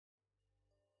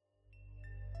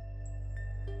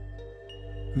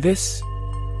This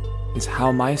is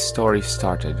how my story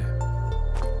started.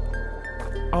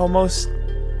 Almost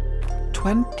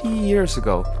 20 years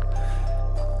ago,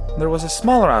 there was a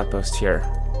smaller outpost here.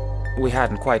 We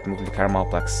hadn't quite moved to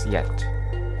Caramelplex yet.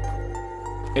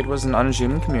 It was an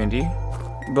unhuman community,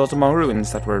 built among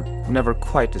ruins that were never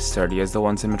quite as sturdy as the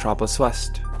ones in Metropolis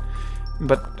West.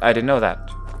 But I didn't know that,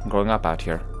 growing up out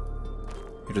here.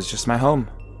 It was just my home.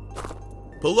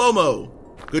 Palomo!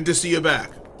 Good to see you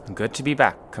back. Good to be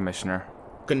back, Commissioner.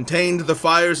 Contained the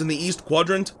fires in the East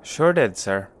Quadrant? Sure did,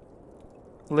 sir.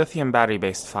 Lithium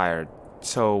battery-based fire,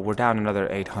 so we're down another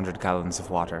 800 gallons of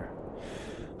water.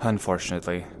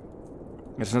 Unfortunately.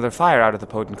 There's another fire out at the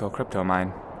Potenko crypto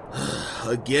mine.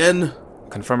 Again?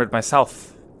 Confirm it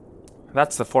myself.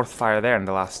 That's the 4th fire there in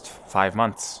the last 5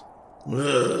 months.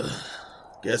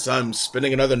 Guess I'm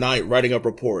spending another night writing up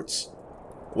reports.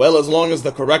 Well, as long as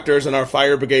the correctors and our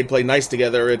fire brigade play nice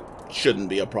together, it shouldn't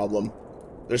be a problem.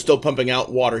 They're still pumping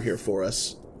out water here for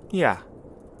us. Yeah.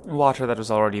 Water that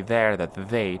was already there that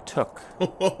they took.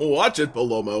 Watch it,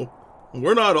 Palomo.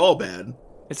 We're not all bad.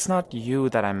 It's not you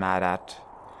that I'm mad at.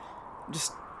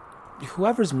 Just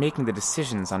whoever's making the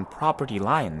decisions on property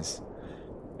lines.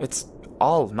 It's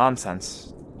all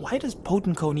nonsense. Why does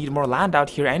Potenko need more land out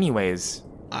here anyways?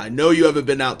 I know you haven't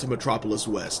been out to Metropolis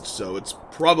West, so it's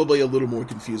probably a little more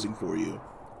confusing for you.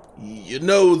 You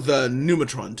know the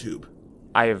Numatron tube?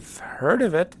 I've heard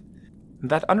of it.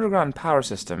 That underground power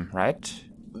system, right?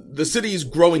 The city's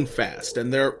growing fast,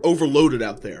 and they're overloaded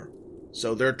out there.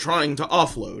 So they're trying to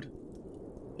offload.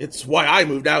 It's why I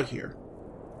moved out here.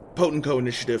 Potenko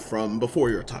initiative from before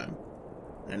your time.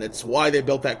 And it's why they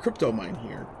built that crypto mine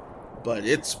here. But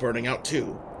it's burning out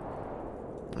too.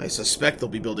 I suspect they'll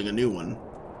be building a new one.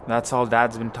 That's all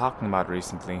Dad's been talking about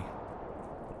recently.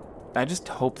 I just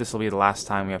hope this will be the last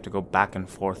time we have to go back and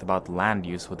forth about land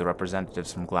use with the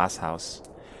representatives from Glasshouse.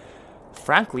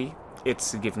 Frankly,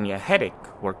 it's giving me a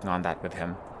headache working on that with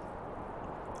him.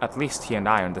 At least he and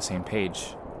I are on the same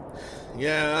page.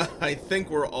 Yeah, I think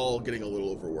we're all getting a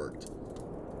little overworked.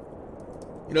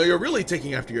 You know, you're really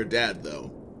taking after your dad,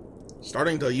 though.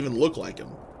 Starting to even look like him.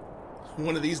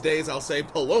 One of these days I'll say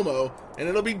Palomo, and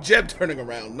it'll be Jeb turning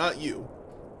around, not you.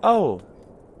 Oh.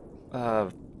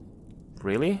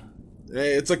 Really?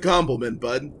 Hey, it's a compliment,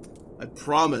 bud. I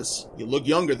promise you look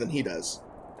younger than he does.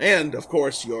 And, of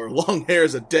course, your long hair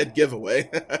is a dead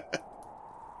giveaway.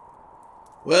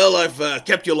 Well, I've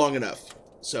kept you long enough,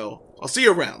 so I'll see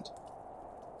you around.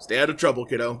 Stay out of trouble,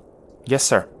 kiddo. Yes,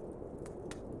 sir.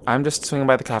 I'm just swinging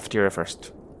by the cafeteria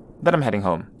first. Then I'm heading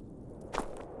home.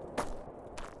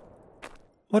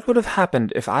 What would have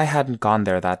happened if I hadn't gone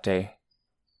there that day?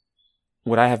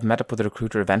 Would I have met up with the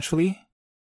recruiter eventually?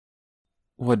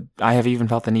 Would I have even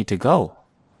felt the need to go?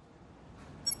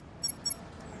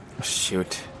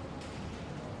 Shoot.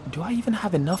 Do I even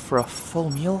have enough for a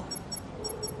full meal?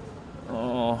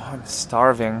 Oh, I'm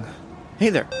starving. Hey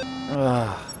there.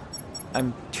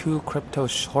 I'm 2 cryptos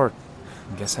short.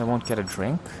 Guess I won't get a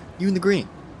drink? You in the green.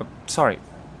 Sorry.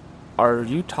 Are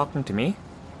you talking to me?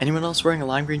 Anyone else wearing a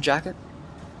lime green jacket?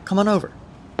 Come on over.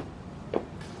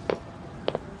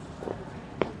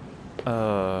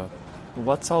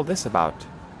 What's all this about?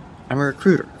 I'm a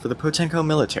recruiter for the Potenko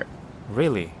military.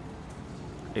 Really?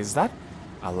 Is that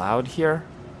allowed here?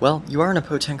 Well, you are in a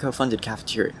Potenko-funded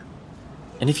cafeteria.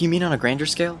 And if you mean on a grander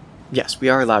scale, yes, we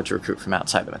are allowed to recruit from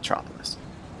outside the metropolis.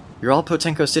 You're all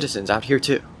Potenko citizens out here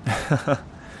too.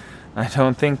 I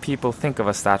don't think people think of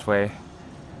us that way.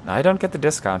 I don't get the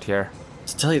discount here.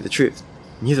 To tell you the truth,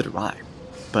 neither do I.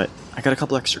 But I got a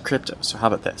couple extra crypto, so how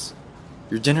about this?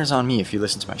 Your dinner's on me if you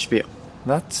listen to my spiel.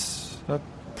 That's a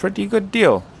pretty good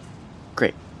deal.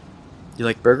 Great. You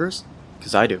like burgers?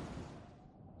 'Cause I do.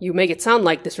 You make it sound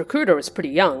like this recruiter was pretty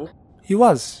young. He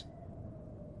was.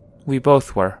 We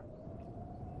both were.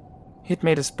 It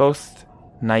made us both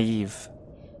naive.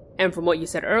 And from what you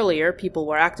said earlier, people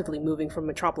were actively moving from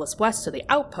Metropolis West to the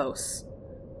outposts.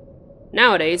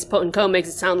 Nowadays, Potenko makes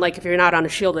it sound like if you're not on a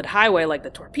shielded highway like the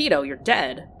Torpedo, you're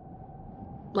dead.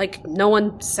 Like, no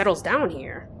one settles down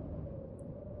here.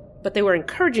 But they were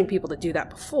encouraging people to do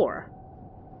that before.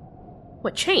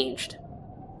 What changed?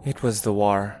 It was the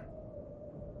war.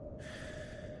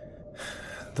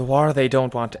 The war they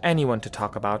don't want anyone to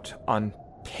talk about, on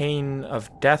pain of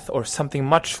death or something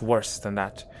much worse than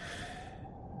that.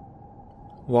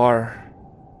 War,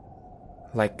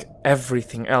 like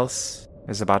everything else,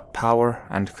 is about power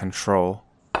and control.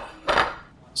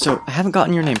 So, I haven't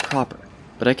gotten your name proper,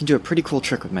 but I can do a pretty cool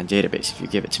trick with my database if you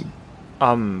give it to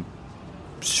me.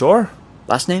 Sure.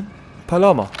 Last name?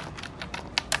 Palomo.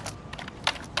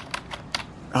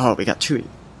 Oh, we got 2 of you.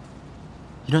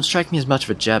 You don't strike me as much of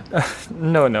a Jeb.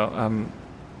 No,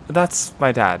 that's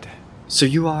my dad. So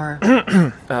you are...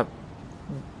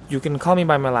 You can call me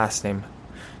by my last name.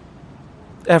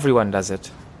 Everyone does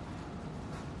it.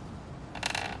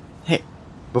 Hey,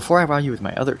 before I wow you with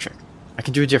my other trick, I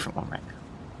can do a different one right now.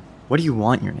 What do you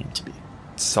want your name to be?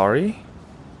 Sorry?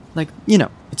 Like, you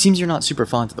know, it seems you're not super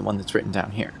fond of the one that's written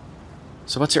down here.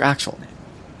 So what's your actual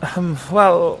name?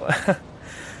 Well,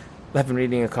 I've been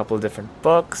reading a couple of different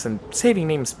books and saving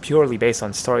names purely based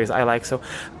on stories I like, so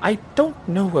I don't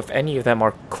know if any of them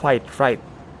are quite right.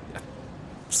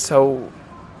 So,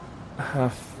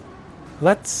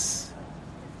 let's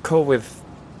go with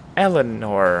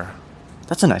Eleanor.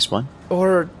 That's a nice one.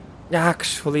 Or,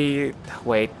 actually,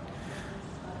 wait.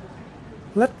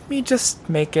 Let me just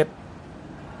make it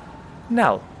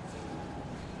Nell.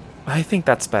 I think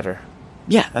that's better.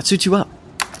 Yeah, that suits you up.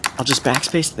 I'll just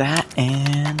backspace that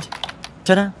and...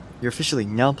 Ta-da! You're officially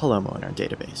Nell Palomo in our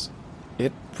database.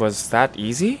 It was that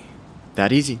easy?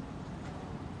 That easy.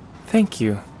 Thank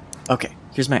you. Okay,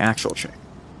 here's my actual trick.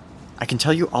 I can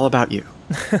tell you all about you.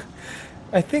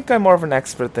 I think I'm more of an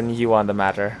expert than you on the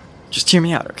matter. Just hear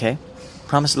me out, okay?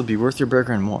 Promise it'll be worth your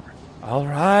burger and more.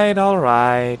 Alright.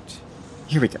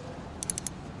 Here we go.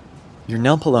 You're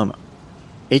Nell Palomo,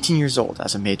 18 years old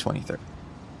as of May 23rd.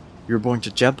 You were born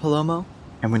to Jeb Palomo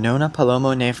and Winona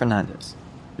Palomo Ne Fernandez.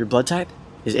 Your blood type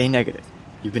is A negative.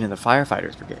 You've been in the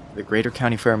Firefighters Brigade of the Greater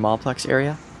County Fair Malplex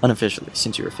area unofficially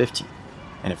since you were 15,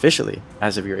 and officially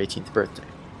as of your 18th birthday.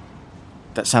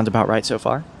 That sound about right so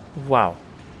far? Wow.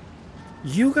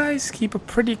 You guys keep a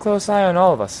pretty close eye on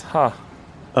all of us, huh?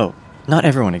 Oh, not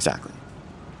everyone exactly.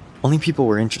 Only people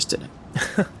we're interested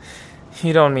in.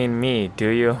 You don't mean me, do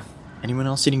you? Anyone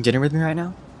else eating dinner with me right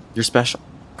now? You're special.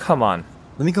 Come on.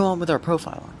 Let me go on with our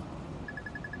profile on you.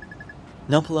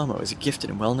 Nell Palomo is a gifted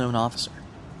and well-known officer.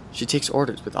 She takes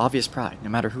orders with obvious pride, no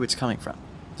matter who it's coming from,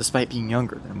 despite being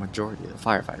younger than a majority of the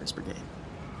Firefighters Brigade.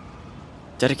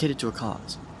 Dedicated to a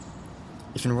cause.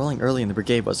 If enrolling early in the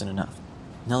brigade wasn't enough,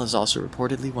 Nell is also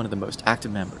reportedly one of the most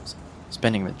active members,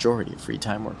 spending a majority of free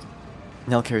time working.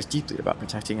 Nell cares deeply about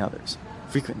protecting others,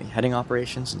 frequently heading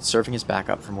operations and serving as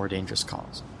backup for more dangerous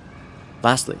calls.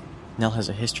 Lastly, Nell has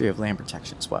a history of land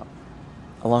protection as well.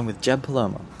 Along with Jeb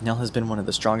Palomo, Nell has been one of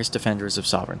the strongest defenders of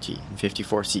sovereignty in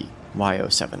 54C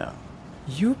YO70.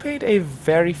 You paint a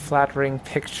very flattering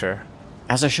picture.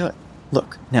 As I should.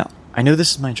 Look, Nell, I know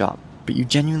this is my job, but you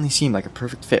genuinely seem like a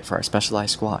perfect fit for our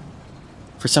specialized squad.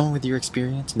 For someone with your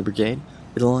experience in the brigade,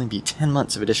 it'll only be 10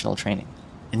 months of additional training,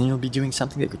 and then you'll be doing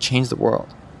something that could change the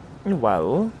world.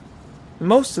 Well,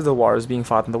 most of the war is being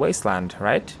fought in the wasteland,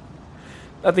 right?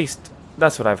 At least,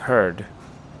 that's what I've heard.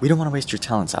 We don't want to waste your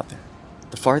talents out there.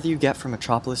 The farther you get from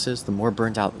metropolises, the more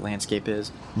burned out the landscape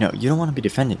is. No, you don't want to be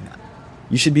defending that.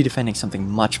 You should be defending something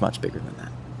much, much bigger than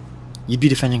that. You'd be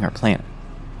defending our planet.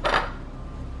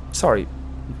 Sorry,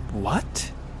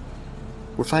 what?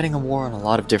 We're fighting a war on a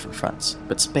lot of different fronts,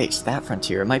 but space, that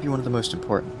frontier, might be one of the most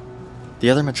important. The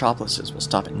other metropolises will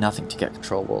stop at nothing to get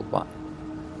control worldwide.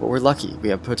 But we're lucky we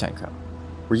have Potenko.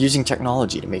 We're using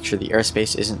technology to make sure the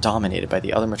airspace isn't dominated by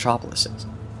the other metropolises.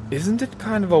 Isn't it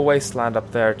kind of a wasteland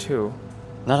up there, too?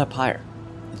 Not up higher.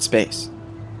 It's space.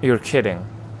 You're kidding.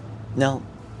 Nell,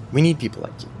 we need people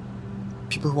like you.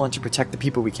 People who want to protect the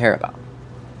people we care about.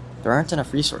 There aren't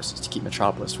enough resources to keep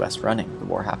Metropolis West running with the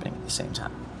war happening at the same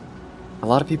time. A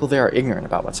lot of people there are ignorant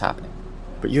about what's happening.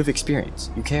 But you have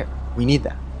experience. You care. We need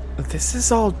that. This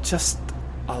is all just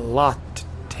a lot to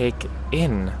take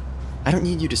in. I don't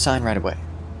need you to sign right away.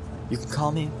 You can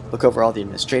call me, look over all the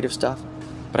administrative stuff,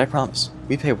 but I promise,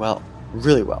 we pay well,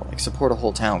 really well, like support a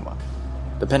whole town well.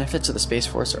 The benefits of the Space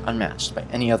Force are unmatched by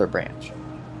any other branch.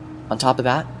 On top of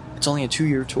that, it's only a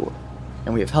 2-year tour,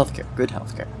 and we have healthcare, good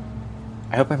healthcare.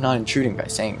 I hope I'm not intruding by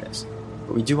saying this,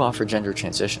 but we do offer gender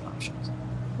transition options.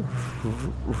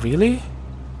 Really?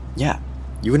 Yeah,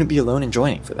 you wouldn't be alone in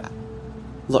joining for that.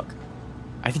 Look,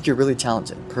 I think you're really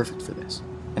talented and perfect for this,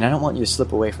 and I don't want you to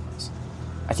slip away from us.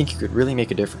 I think you could really make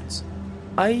a difference.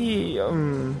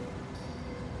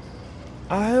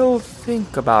 I'll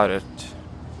think about it.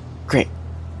 Great.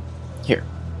 Here.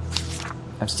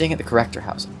 I'm staying at the Corrector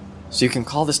Housing, so you can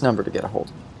call this number to get a hold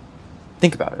of me.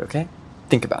 Think about it, okay?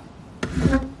 Think about it.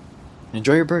 And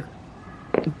enjoy your burger.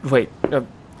 Wait,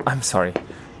 I'm sorry.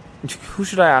 Who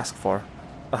should I ask for?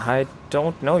 I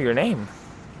don't know your name.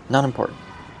 Not important.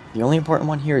 The only important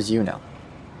one here is you now.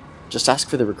 Just ask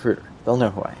for the recruiter. They'll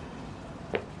know who I am.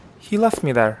 He left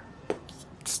me there,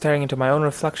 staring into my own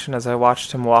reflection as I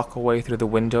watched him walk away through the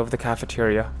window of the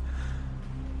cafeteria.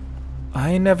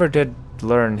 I never did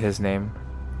learn his name.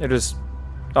 It was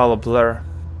all a blur.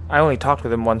 I only talked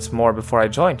with him once more before I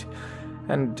joined,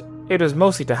 and it was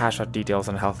mostly to hash out details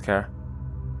on healthcare.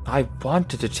 I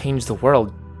wanted to change the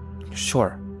world,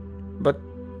 sure, but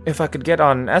if I could get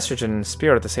on estrogen and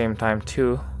spear at the same time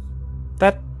too,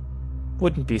 that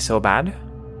wouldn't be so bad.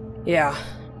 Yeah,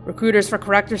 recruiters for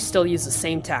correctors still use the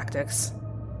same tactics.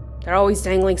 They're always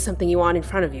dangling something you want in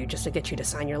front of you just to get you to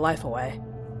sign your life away.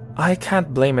 I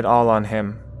can't blame it all on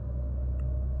him.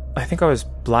 I think I was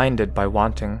blinded by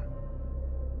wanting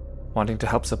to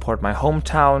help support my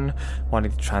hometown,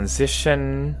 wanting to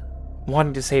transition,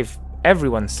 wanting to save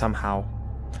everyone somehow.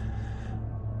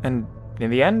 And in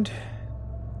the end,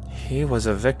 he was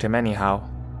a victim anyhow.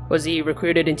 Was he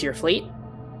recruited into your fleet?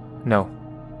 No.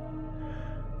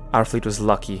 Our fleet was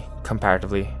lucky,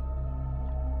 comparatively.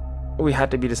 We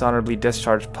had to be dishonorably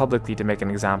discharged publicly to make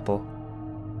an example.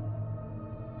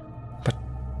 But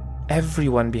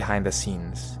everyone behind the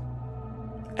scenes,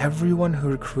 everyone who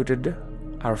recruited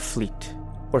our fleet,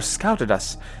 or scouted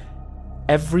us,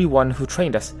 everyone who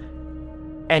trained us,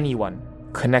 anyone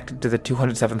connected to the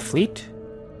 207th Fleet,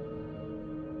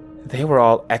 they were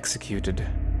all executed.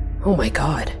 Oh my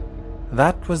god.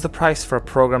 That was the price for a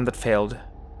program that failed.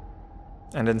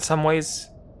 And in some ways,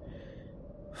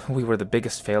 we were the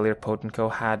biggest failure Potent Co.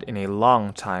 had in a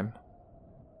long time.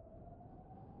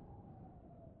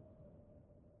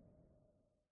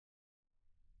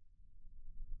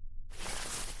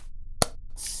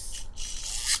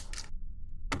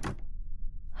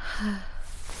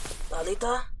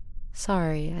 Lalita?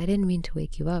 Sorry, I didn't mean to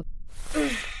wake you up.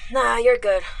 Nah, you're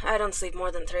good. I don't sleep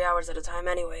more than 3 hours at a time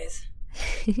anyways.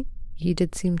 You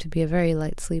did seem to be a very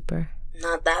light sleeper.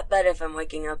 Not that bad if I'm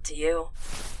waking up to you.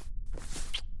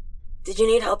 Did you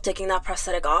need help taking that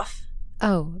prosthetic off?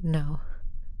 Oh, no.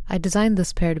 I designed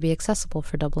this pair to be accessible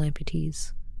for double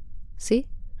amputees. See?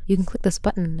 You can click this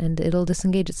button and it'll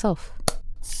disengage itself.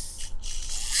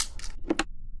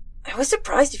 I was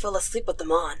surprised you fell asleep with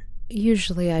them on.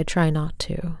 Usually I try not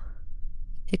to.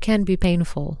 It can be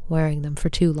painful wearing them for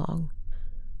too long,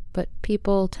 but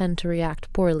people tend to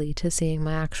react poorly to seeing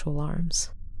my actual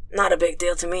arms. Not a big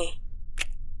deal to me.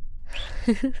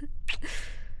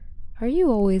 Are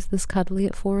you always this cuddly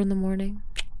at 4 a.m?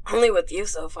 Only with you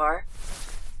so far.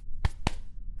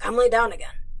 Come lay down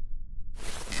again.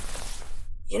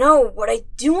 You know, what I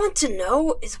do want to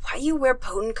know is why you wear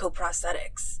Potent Co.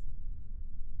 prosthetics.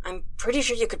 I'm pretty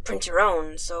sure you could print your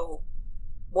own, so...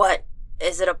 What?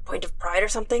 Is it a point of pride or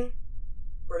something?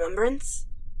 Remembrance?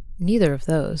 Neither of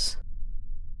those.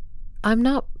 I'm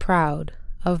not proud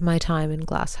of my time in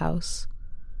Glasshouse.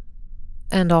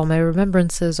 And all my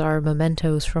remembrances are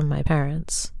mementos from my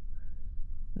parents.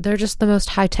 They're just the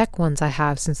most high-tech ones I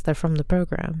have since they're from the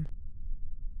program.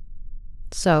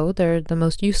 So they're the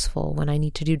most useful when I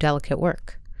need to do delicate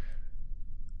work.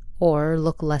 Or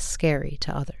look less scary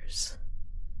to others.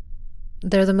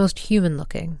 They're the most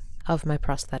human-looking of my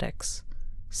prosthetics,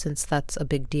 since that's a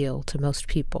big deal to most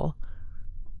people.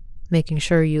 Making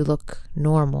sure you look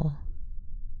normal.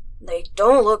 They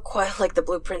don't look quite like the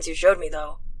blueprints you showed me,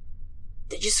 though.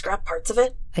 Did you scrap parts of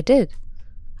it? I did.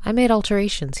 I made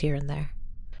alterations here and there.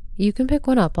 You can pick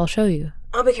one up, I'll show you.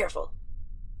 I'll be careful.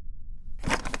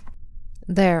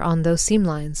 There, on those seam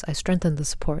lines, I strengthened the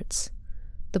supports.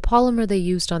 The polymer they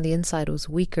used on the inside was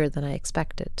weaker than I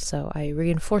expected, so I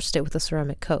reinforced it with a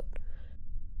ceramic coat.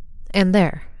 And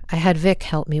there, I had Vic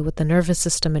help me with the nervous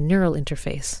system and neural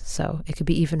interface, so it could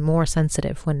be even more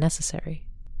sensitive when necessary.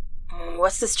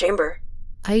 What's this chamber?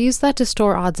 I use that to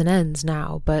store odds and ends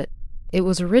now, but it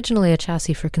was originally a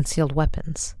chassis for concealed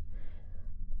weapons.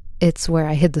 It's where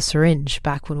I hid the syringe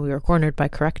back when we were cornered by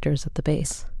correctors at the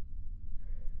base.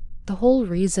 The whole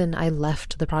reason I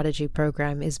left the Prodigy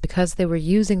program is because they were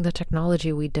using the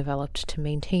technology we developed to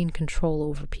maintain control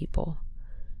over people.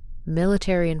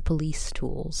 Military and police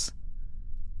tools.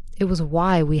 It was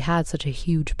why we had such a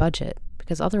huge budget,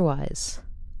 because otherwise,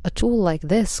 a tool like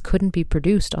this couldn't be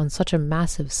produced on such a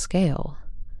massive scale.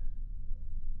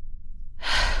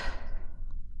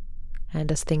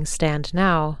 And as things stand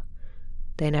now,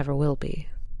 they never will be.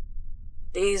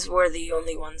 These were the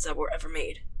only ones that were ever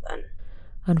made, then?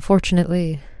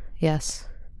 Unfortunately, yes.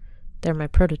 They're my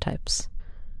prototypes.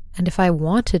 And if I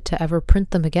wanted to ever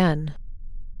print them again,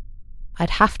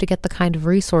 I'd have to get the kind of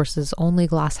resources only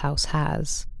Glasshouse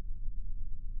has.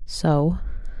 So,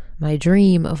 my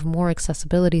dream of more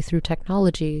accessibility through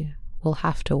technology will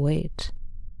have to wait.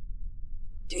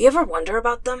 Do you ever wonder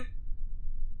about them?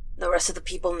 The rest of the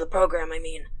people in the program, I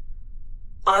mean.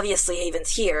 Obviously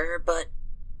Haven's here, but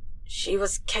she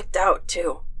was kicked out,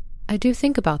 too. I do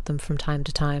think about them from time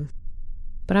to time,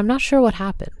 but I'm not sure what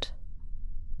happened.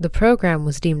 The program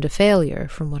was deemed a failure,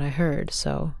 from what I heard,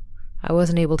 so I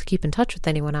wasn't able to keep in touch with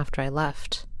anyone after I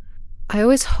left. I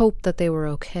always hoped that they were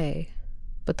okay,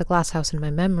 but the glass house in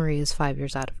my memory is 5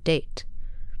 years out of date.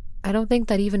 I don't think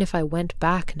that even if I went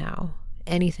back now,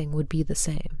 anything would be the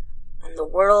same. And the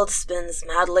world spins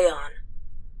madly on.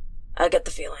 I get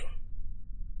the feeling.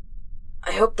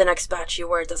 I hope the next batch you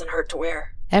wear doesn't hurt to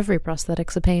wear. Every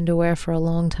prosthetic's a pain to wear for a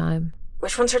long time.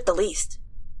 Which ones hurt the least?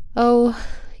 Oh,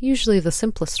 usually the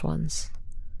simplest ones.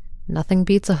 Nothing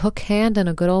beats a hook hand and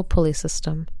a good old pulley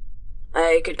system.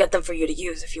 I could get them for you to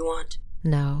use if you want.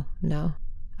 No.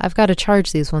 I've got to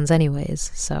charge these ones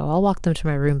anyways, so I'll walk them to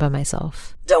my room by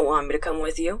myself. Don't want me to come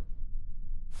with you?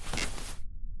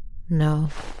 No.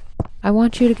 I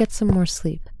want you to get some more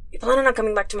sleep. You planning on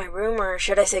coming back to my room, or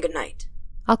should I say goodnight?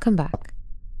 I'll come back.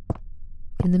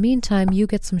 In the meantime, you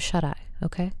get some shut-eye,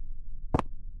 okay?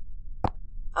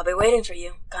 I'll be waiting for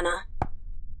you, Kana.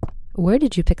 Where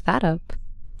did you pick that up?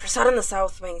 Prasad in the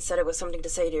South Wing said it was something to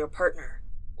say to your partner.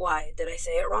 Why, did I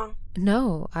say it wrong?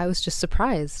 No, I was just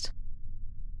surprised.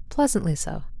 Pleasantly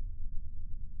so.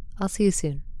 I'll see you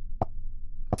soon.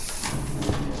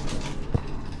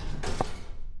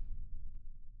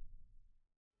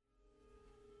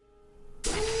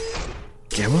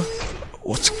 Gamma?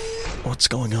 What's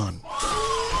going on?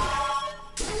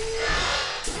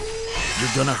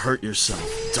 You're gonna hurt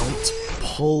yourself. Don't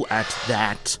pull at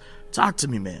that. Talk to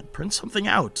me, man. Print something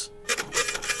out.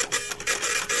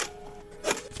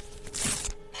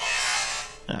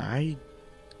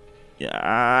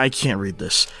 I can't read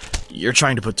this. You're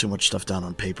trying to put too much stuff down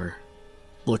on paper.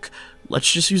 Look,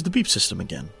 let's just use the beep system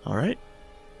again, alright?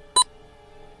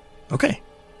 Okay.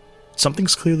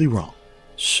 Something's clearly wrong.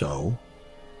 So,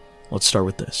 let's start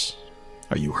with this.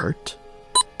 Are you hurt?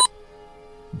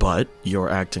 But you're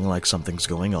acting like something's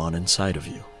going on inside of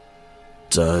you.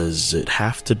 Does it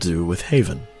have to do with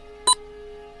Haven?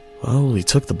 Well, he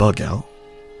took the bug out,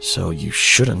 so you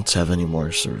shouldn't have any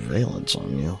more surveillance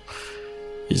on you.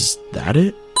 Is that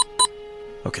it?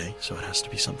 Okay, so it has to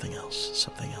be something else.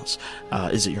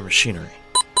 Is it your machinery?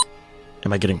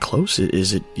 Am I getting close?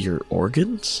 Is it your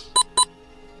organs?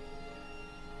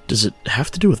 Does it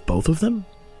have to do with both of them?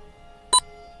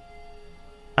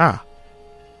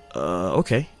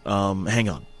 Okay. Hang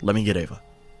on. Let me get Ava.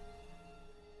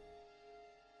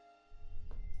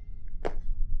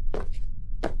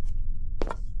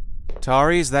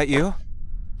 Tari, is that you?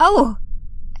 Oh,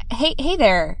 hey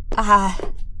there.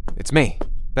 It's me,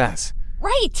 Baz.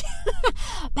 Right.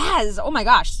 Baz, oh my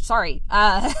gosh, sorry.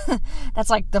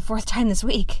 That's like the 4th time this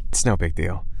week. It's no big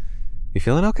deal. You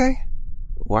feeling okay?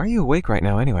 Why are you awake right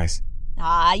now anyways?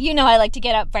 You know I like to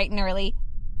get up bright and early.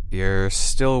 You're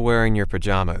still wearing your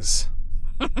pajamas.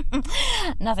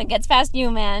 Nothing gets past you,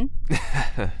 man.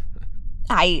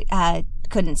 I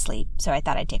couldn't sleep, so I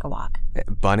thought I'd take a walk.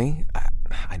 Bunny,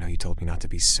 I know you told me not to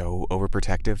be so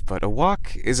overprotective, but a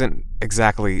walk isn't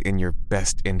exactly in your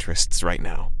best interests right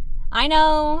now. I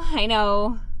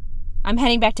know. I'm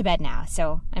heading back to bed now,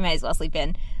 so I might as well sleep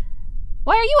in.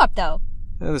 Why are you up, though?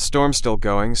 The storm's still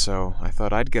going, so I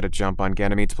thought I'd get a jump on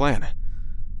Ganymede's plan.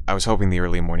 I was hoping the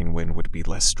early morning wind would be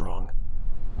less strong.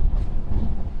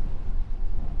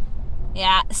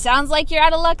 Yeah, sounds like you're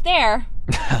out of luck there.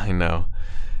 I know.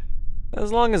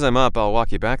 As long as I'm up, I'll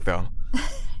walk you back, though.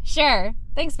 Sure.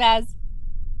 Thanks, Baz.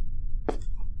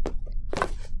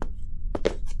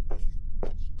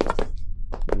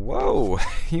 Whoa,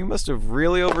 you must have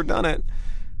really overdone it.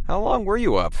 How long were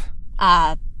you up?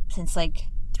 Since like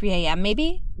 3 a.m.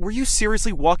 maybe? Were you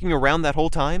seriously walking around that whole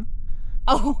time?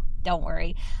 Oh, don't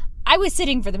worry. I was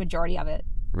sitting for the majority of it.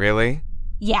 Really?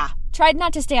 Yeah. Tried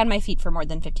not to stay on my feet for more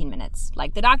than 15 minutes,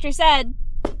 like the doctor said.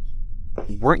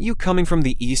 Weren't you coming from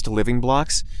the East living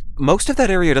blocks? Most of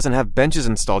that area doesn't have benches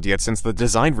installed yet since the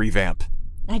design revamp.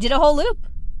 I did a whole loop.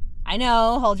 I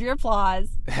know, hold your applause.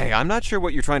 Hey, I'm not sure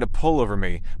what you're trying to pull over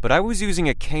me, but I was using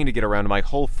a cane to get around my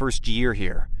whole first year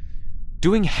here.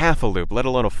 Doing half a loop, let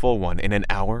alone a full one, in an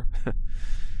hour?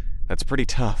 That's pretty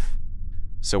tough.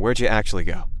 So where'd you actually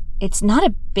go? It's not a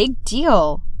big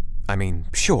deal. I mean,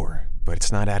 sure, but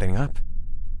it's not adding up.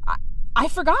 I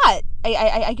forgot.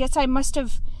 I guess I must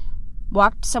have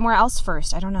walked somewhere else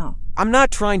first. I don't know. I'm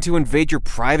not trying to invade your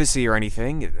privacy or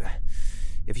anything.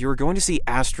 If you were going to see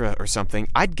Astra or something,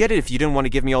 I'd get it if you didn't want to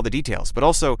give me all the details. But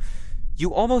also,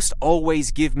 you almost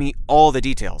always give me all the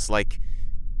details, like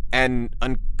an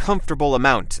uncomfortable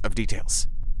amount of details.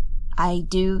 I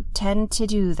do tend to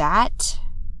do that.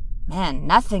 Man,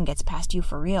 nothing gets past you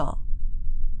for real.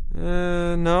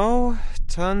 No.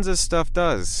 Tons of stuff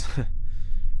does.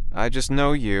 I just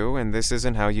know you, and this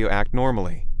isn't how you act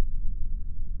normally.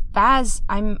 Baz,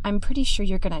 I'm pretty sure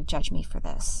you're gonna judge me for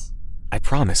this. I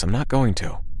promise I'm not going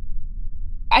to.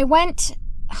 I went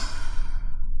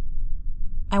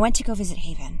I went to go visit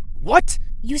Haven. What?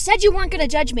 You said you weren't gonna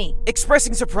judge me.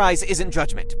 Expressing surprise isn't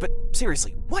judgment, but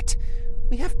seriously, what?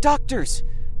 We have doctors.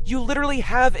 You literally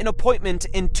have an appointment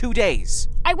in 2 days.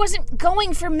 I wasn't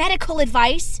going for medical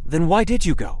advice. Then why did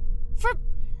you go?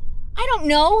 I don't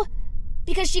know.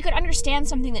 Because she could understand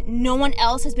something that no one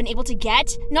else has been able to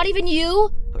get. Not even you.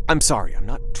 I'm sorry, I'm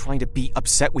not trying to be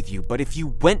upset with you, but if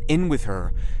you went in with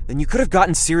her, then you could have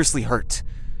gotten seriously hurt.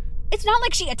 It's not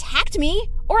like she attacked me,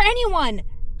 or anyone.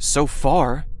 So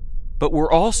far. But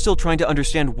we're all still trying to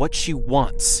understand what she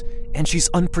wants, and she's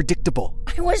unpredictable.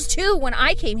 I was too when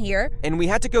I came here. And we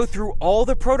had to go through all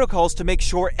the protocols to make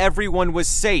sure everyone was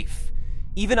safe.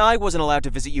 Even I wasn't allowed to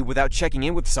visit you without checking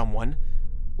in with someone.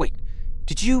 Wait,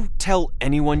 did you tell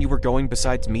anyone you were going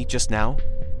besides me just now?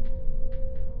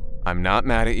 I'm not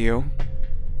mad at you.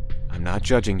 I'm not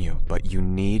judging you, but you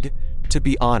need to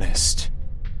be honest.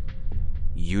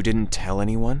 You didn't tell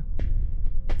anyone?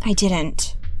 I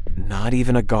didn't. Not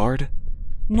even a guard?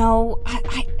 No,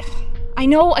 I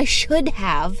know I should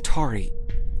have. Tari,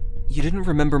 you didn't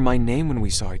remember my name when we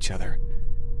saw each other.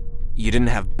 You didn't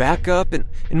have backup, and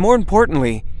more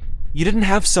importantly, you didn't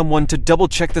have someone to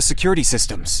double-check the security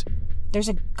systems. There's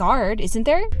a guard, isn't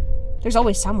there? There's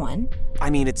always someone. I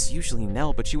mean, it's usually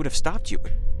Nell, but she would have stopped you.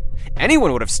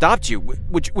 Anyone would have stopped you,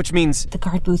 which means... The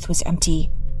guard booth was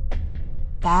empty.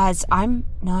 Baz, I'm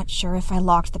not sure if I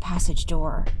locked the passage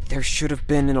door. There should have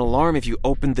been an alarm if you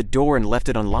opened the door and left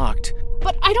it unlocked.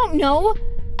 But I don't know.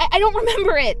 I don't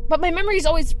remember it. But my memory's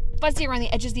always fuzzy around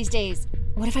the edges these days.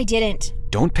 What if I didn't?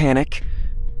 Don't panic.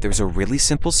 There's a really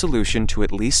simple solution to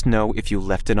at least know if you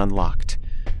left it unlocked.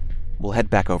 We'll head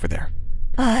back over there.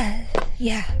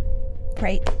 Yeah.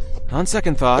 Right. On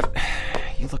second thought,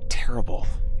 you look terrible.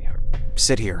 Here,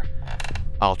 sit here.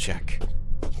 I'll check.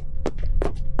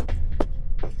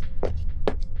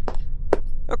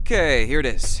 Okay, here it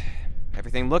is.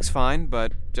 Everything looks fine,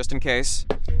 but just in case.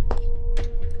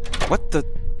 What the...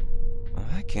 Oh,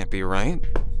 that can't be right.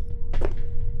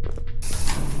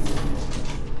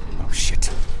 Oh, shit.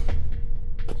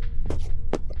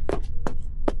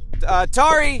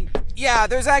 Tari! Yeah,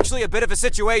 there's actually a bit of a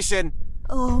situation.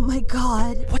 Oh my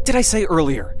god. What did I say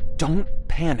earlier? Don't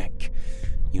panic.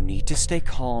 You need to stay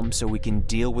calm so we can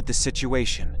deal with the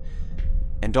situation.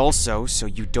 And also, so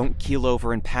you don't keel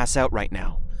over and pass out right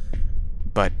now.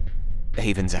 But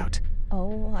Haven's out.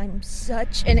 Oh, I'm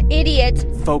such an idiot.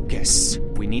 Focus.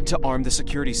 We need to arm the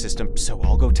security system, so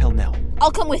I'll go tell Nell.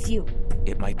 I'll come with you.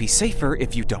 It might be safer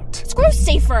if you don't. Screw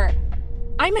safer.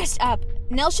 I messed up.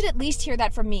 Nell should at least hear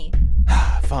that from me.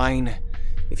 Fine.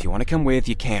 If you want to come with,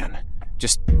 you can.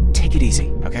 Just take it easy,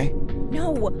 okay?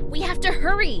 No, we have to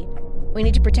hurry. We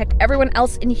need to protect everyone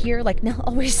else in here like Nell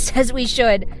always says we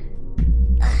should.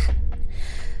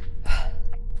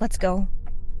 Let's go.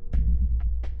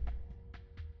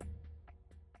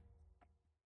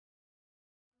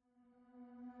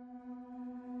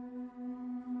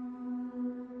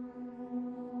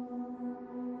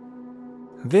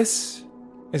 This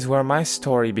is where my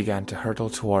story began to hurtle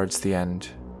towards the end.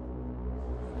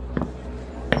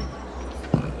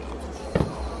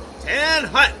 And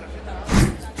hut!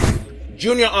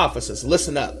 Junior officers,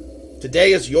 listen up.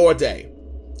 Today is your day.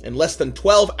 In less than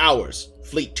 12 hours,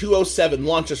 Fleet 207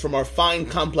 launches from our fine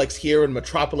complex here in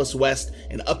Metropolis West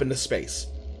and up into space.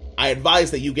 I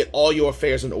advise that you get all your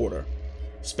affairs in order.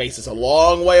 Space is a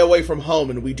long way away from home,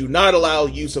 and we do not allow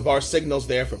use of our signals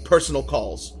there for personal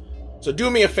calls. So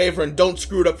do me a favor and don't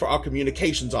screw it up for our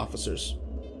communications officers.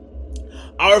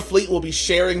 Our fleet will be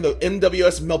sharing the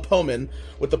MWS Melpomin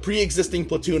with the pre-existing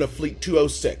platoon of Fleet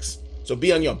 206, so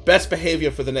be on your best behavior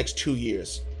for the next 2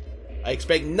 years. I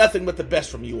expect nothing but the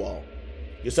best from you all.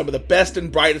 You're some of the best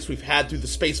and brightest we've had through the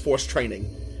Space Force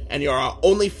training, and you're our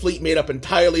only fleet made up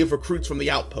entirely of recruits from the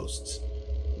outposts.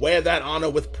 Wear that honor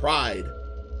with pride.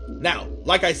 Now,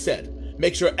 like I said,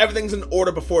 make sure everything's in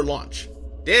order before launch.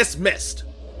 Dismissed!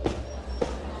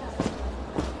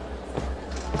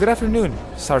 Good afternoon,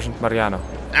 Sergeant Mariano.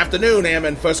 Afternoon,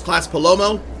 Airman First Class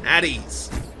Palomo. At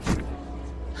ease.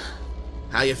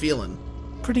 How you feeling?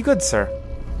 Pretty good, sir.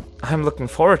 I'm looking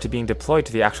forward to being deployed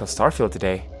to the actual starfield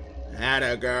today.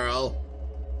 Atta girl.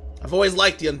 I've always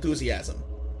liked your enthusiasm.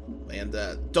 And,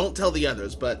 don't tell the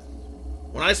others, but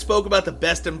when I spoke about the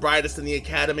best and brightest in the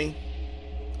Academy,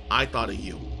 I thought of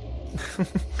you.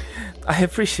 I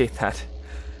appreciate that.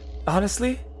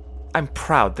 Honestly, I'm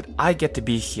proud that I get to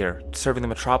be here, serving the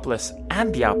Metropolis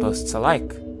and the outposts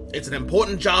alike. It's an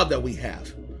important job that we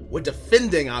have. We're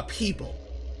defending our people.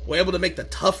 We're able to make the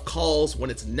tough calls when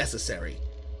it's necessary.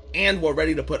 And we're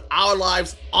ready to put our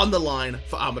lives on the line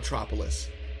for our Metropolis.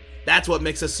 That's what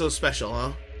makes us so special,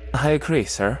 huh? I agree,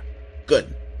 sir.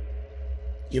 Good.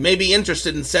 You may be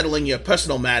interested in settling your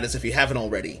personal matters if you haven't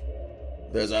already.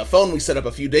 There's a phone we set up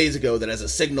a few days ago that has a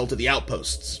signal to the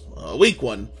outposts. A weak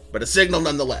one, but a signal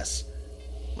nonetheless.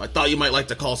 I thought you might like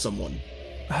to call someone.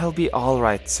 I'll be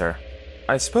alright, sir.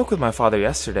 I spoke with my father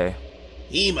yesterday.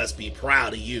 He must be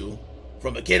proud of you.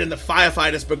 From a kid in the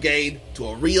firefighters brigade to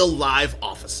a real live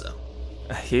officer.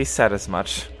 He said as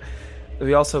much.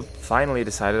 We also finally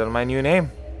decided on my new name.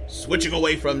 Switching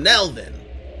away from Nell, then.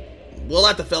 We'll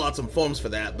have to fill out some forms for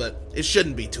that, but it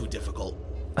shouldn't be too difficult.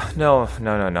 No.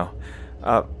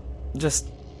 Just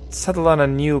settle on a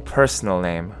new personal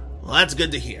name. Well, that's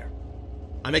good to hear.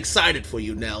 I'm excited for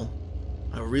you, Nell.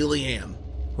 I really am.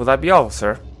 Will that be all,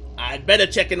 sir? I'd better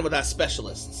check in with our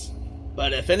specialists.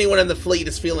 But if anyone in the fleet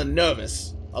is feeling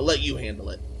nervous, I'll let you handle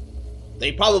it.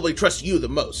 They probably trust you the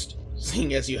most,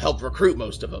 seeing as you helped recruit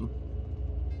most of them.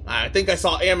 I think I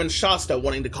saw Airman Shasta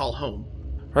wanting to call home.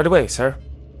 Right away, sir.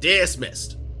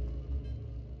 Dismissed.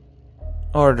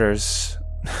 Orders.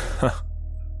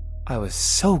 I was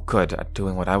so good at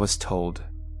doing what I was told.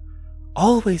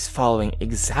 Always following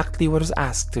exactly what was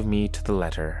asked of me to the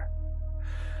letter.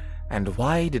 And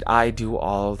why did I do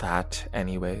all that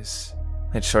anyways?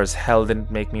 It sure as hell didn't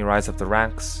make me rise up the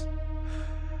ranks.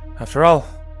 After all,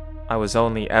 I was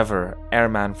only ever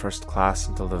Airman First Class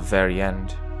until the very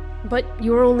end. But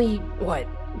you were only,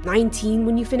 19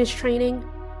 when you finished training?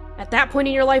 At that point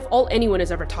in your life, all anyone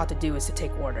is ever taught to do is to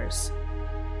take orders.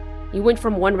 You went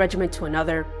from one regiment to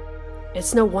another.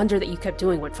 It's no wonder that you kept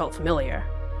doing what felt familiar.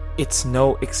 It's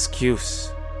no excuse.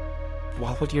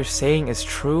 While what you're saying is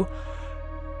true,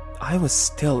 I was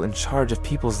still in charge of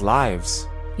people's lives.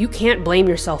 You can't blame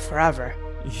yourself forever.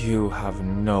 You have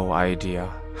no idea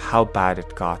how bad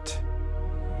it got.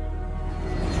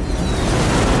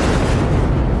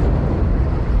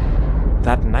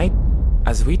 That night,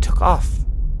 as we took off,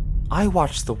 I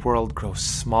watched the world grow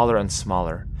smaller and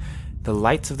smaller, the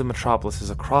lights of the metropolises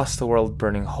across the world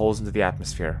burning holes into the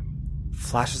atmosphere.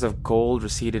 Flashes of gold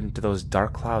receded into those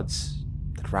dark clouds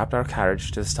that wrapped our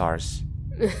carriage to the stars.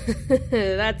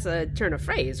 That's a turn of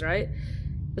phrase, right?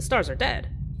 The stars are dead.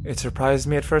 It surprised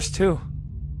me at first, too.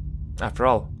 After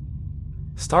all,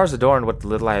 stars adorned what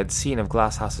little I had seen of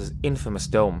Glasshouse's infamous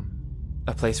dome,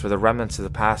 a place where the remnants of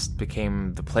the past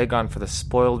became the playground for the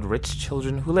spoiled rich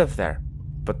children who lived there.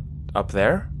 But up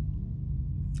there,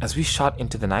 as we shot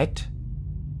into the night,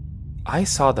 I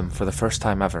saw them for the first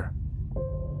time ever.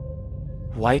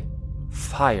 White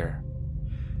fire.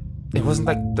 It wasn't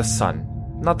like the sun,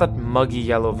 not that muggy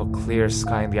yellow of a clear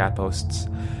sky in the outposts,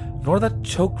 nor that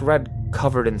choked red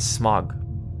covered in smog.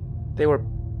 They were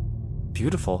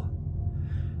beautiful.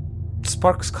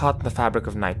 Sparks caught in the fabric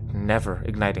of night, never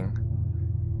igniting.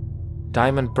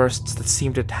 Diamond bursts that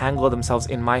seemed to tangle themselves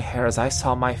in my hair as I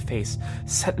saw my face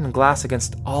set in glass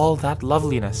against all that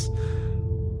loveliness.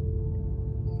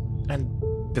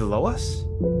 And below us?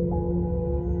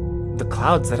 The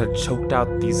clouds that had choked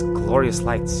out these glorious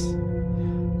lights.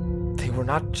 They were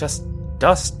not just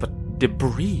dust, but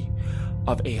debris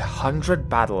of 100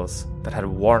 battles that had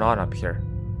worn on up here.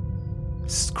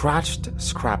 Scratched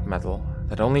scrap metal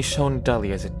that only shone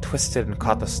dully as it twisted and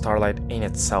caught the starlight in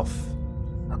itself.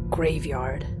 A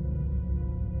graveyard.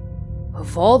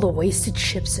 Of all the wasted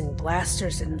ships and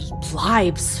blasters and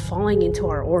lives falling into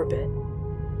our orbit.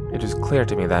 It was clear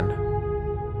to me then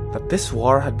that this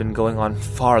war had been going on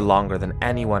far longer than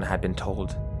anyone had been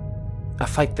told. A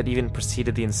fight that even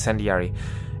preceded the incendiary,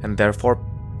 and therefore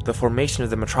the formation of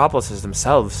the metropolises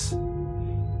themselves.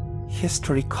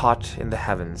 History caught in the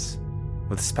heavens,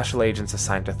 with special agents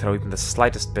assigned to throw even the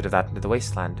slightest bit of that into the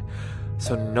wasteland,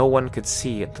 so no one could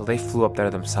see until they flew up there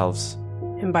themselves.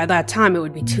 And by that time it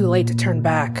would be too late to turn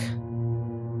back.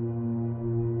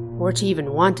 Or to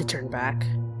even want to turn back.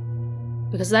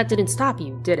 Because that didn't stop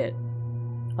you, did it?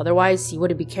 Otherwise, you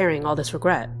wouldn't be carrying all this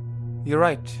regret. You're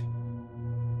right.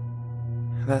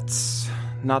 That's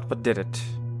not what did it.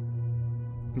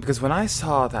 Because when I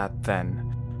saw that then,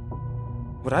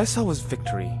 what I saw was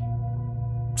victory.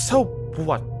 So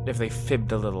what if they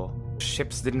fibbed a little?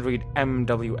 Ships didn't read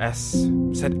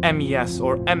MWS, said MES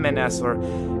or MNS or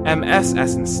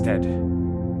MSS instead.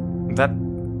 That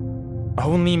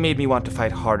only made me want to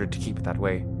fight harder to keep it that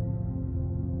way.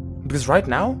 Because right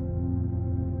now,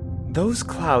 those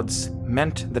clouds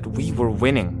meant that we were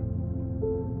winning.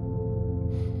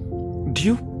 Do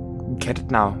you get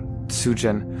it now,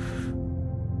 Sujin?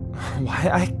 Why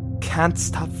I can't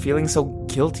stop feeling so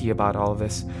guilty about all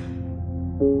this?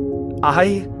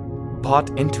 I bought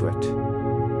into it.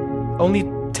 Only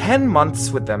 10 months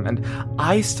with them, and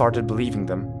I started believing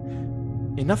them.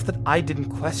 Enough that I didn't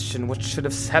question what should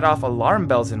have set off alarm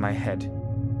bells in my head.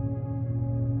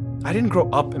 I didn't grow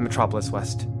up in Metropolis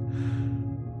West.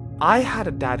 I had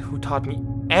a dad who taught me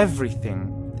everything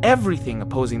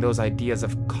opposing those ideas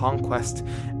of conquest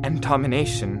and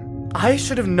domination. I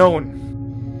should have known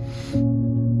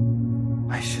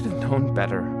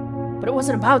better. But it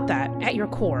wasn't about that, at your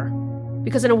core.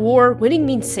 Because in a war, winning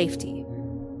means safety.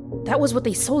 That was what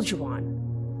they sold you on.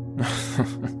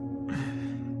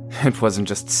 It wasn't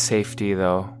just safety,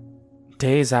 though.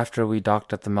 Days after we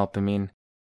docked at the Melpomene,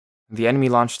 the enemy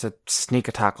launched a sneak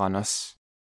attack on us.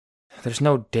 There's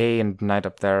no day and night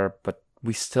up there, but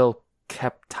we still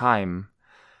kept time.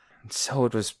 And so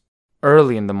it was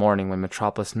early in the morning when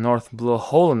Metropolis North blew a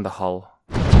hole in the hull.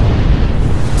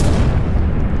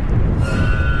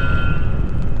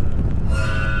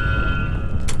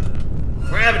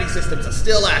 Gravity systems are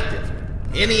still active.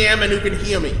 Any airman who can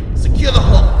hear me, secure the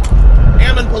hull.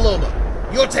 Airman Paloma,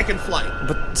 you're taking flight.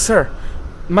 But, sir,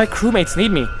 my crewmates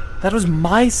need me. That was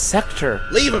my sector.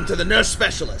 Leave them to the nurse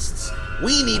specialists.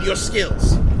 We need your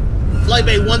skills.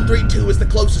 Flybay 132 is the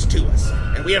closest to us,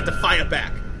 and we have to fire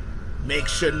back. Make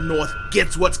sure North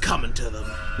gets what's coming to them.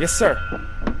 Yes, sir.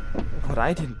 What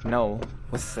I didn't know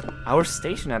was that our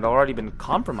station had already been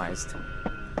compromised.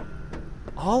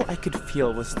 All I could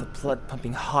feel was the blood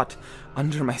pumping hot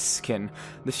under my skin,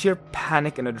 the sheer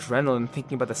panic and adrenaline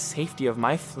thinking about the safety of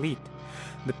my fleet,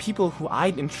 the people who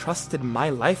I'd entrusted my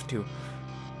life to,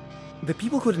 the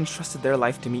people who had entrusted their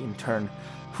life to me in turn,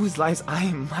 whose lives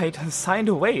I might have signed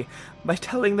away by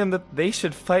telling them that they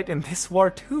should fight in this war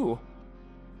too.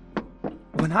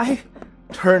 When I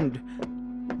turned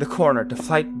the corner to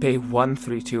Flight Bay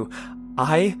 132,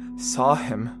 I saw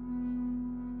him.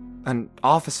 An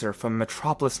officer from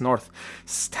Metropolis North,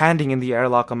 standing in the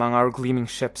airlock among our gleaming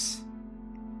ships.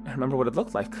 I remember what it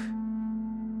looked like.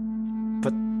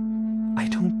 But I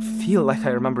don't feel like I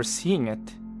remember seeing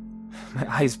it. My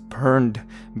eyes burned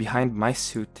behind my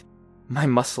suit, my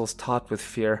muscles taut with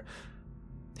fear.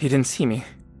 He didn't see me.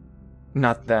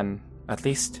 Not then, at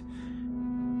least.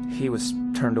 He was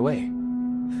turned away.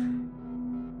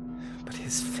 But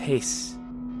his face...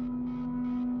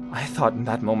 I thought in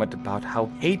that moment about how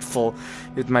hateful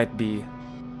it might be.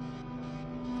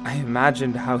 I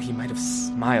imagined how he might have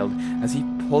smiled as he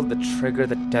pulled the trigger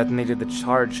that detonated the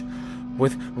charge,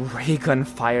 with ray gun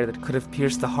fire that could have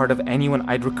pierced the heart of anyone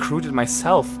I'd recruited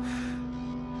myself.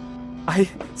 I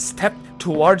stepped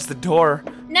towards the door.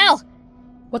 Nell!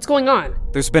 What's going on?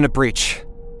 There's been a breach.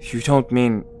 You don't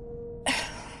mean...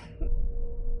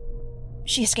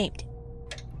 She escaped.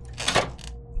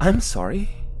 I'm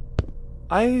sorry.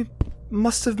 I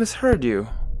must have misheard you.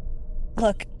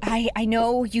 Look, I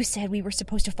know you said we were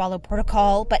supposed to follow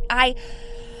protocol, but I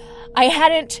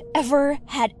hadn't ever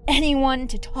had anyone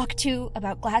to talk to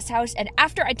about Glasshouse, and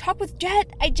after I talked with Jet,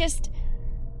 I just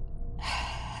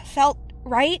felt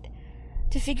right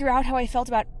to figure out how I felt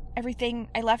about everything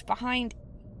I left behind.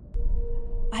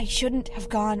 I shouldn't have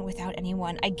gone without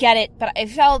anyone. I get it, but I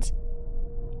felt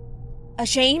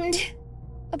ashamed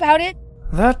about it.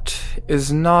 That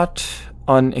is not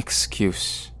an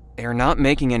excuse. They're not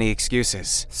making any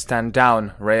excuses. Stand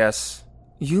down, Reyes.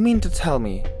 You mean to tell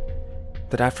me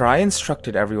that after I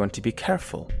instructed everyone to be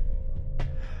careful,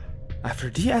 after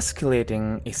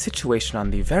de-escalating a situation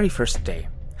on the very first day,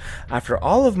 after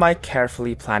all of my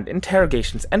carefully planned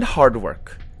interrogations and hard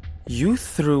work, you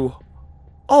threw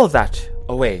all of that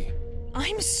away?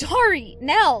 I'm sorry,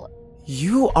 Nell.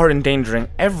 You are endangering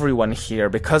everyone here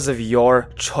because of your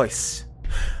choice.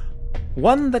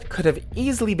 One that could have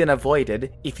easily been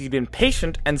avoided if you'd been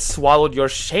patient and swallowed your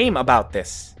shame about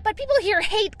this. But people here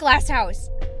hate Glasshouse.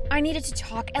 I needed to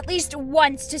talk at least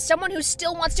once to someone who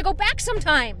still wants to go back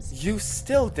sometimes. You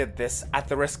still did this at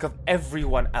the risk of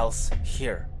everyone else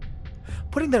here,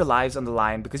 putting their lives on the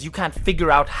line because you can't figure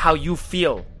out how you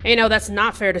feel. Hey, no, that's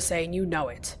not fair to say, and you know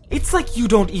it. It's like you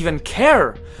don't even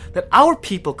care that our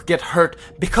people could get hurt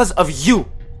because of you.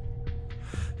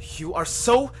 You are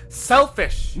so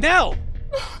selfish. Nell!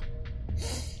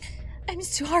 I'm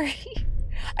sorry.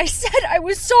 I said I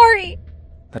was sorry.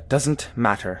 That doesn't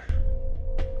matter.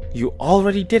 You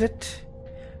already did it.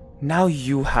 Now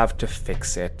you have to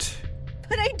fix it.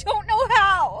 But I don't know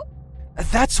how.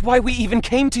 That's why we even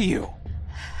came to you.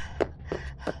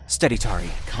 Steady, Tari.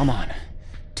 Come on.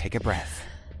 Take a breath.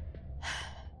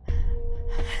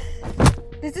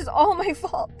 This is all my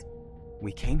fault.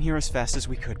 We came here as fast as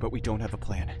we could, but we don't have a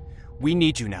plan. We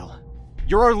need you, Nell.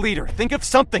 You're our leader. Think of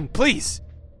something, please.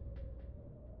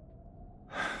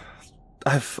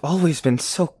 I've always been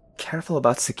so careful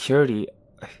about security.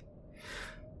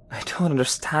 I don't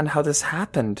understand how this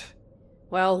happened.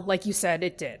 Well, like you said,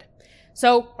 it did.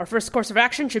 So, our first course of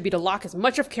action should be to lock as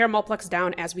much of Caramelplex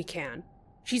down as we can.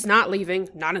 She's not leaving,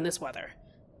 not in this weather.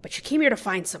 But she came here to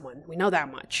find someone. We know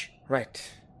that much.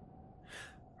 Right.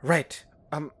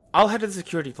 I'll head to the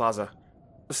security plaza.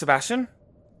 Sebastian?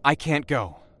 I can't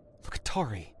go. Look at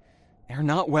Tari. They're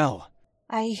not well.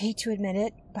 I hate to admit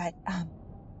it, but,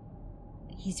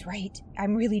 he's right.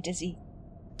 I'm really dizzy.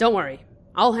 Don't worry.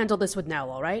 I'll handle this with Nell,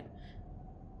 alright?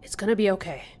 It's gonna be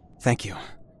okay. Thank you.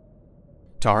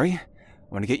 Tari, I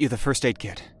want to get you the first aid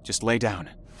kit. Just lay down.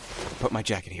 Put my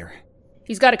jacket here.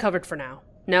 He's got it covered for now.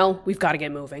 Nell, we've got to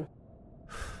get moving.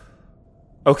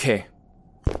 Okay.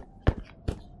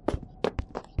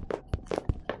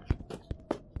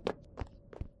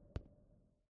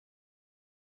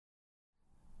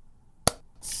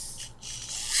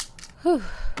 Whew.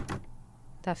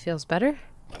 That feels better.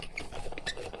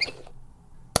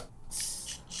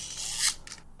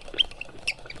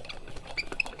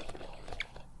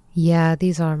 Yeah,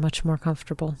 these are much more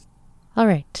comfortable. All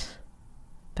right.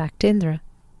 Back to Indra.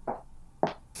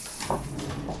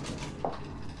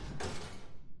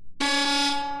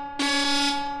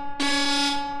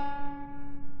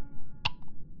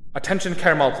 Attention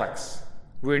Caramelplex.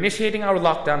 We're initiating our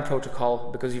lockdown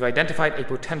protocol because we've identified a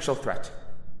potential threat.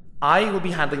 I will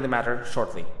be handling the matter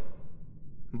shortly.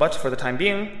 But for the time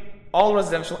being, all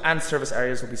residential and service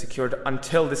areas will be secured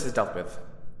until this is dealt with,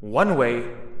 one way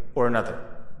or another.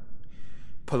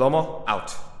 Palomo,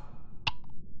 out.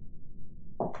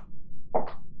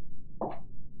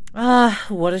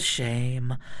 What a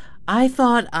shame. I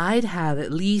thought I'd have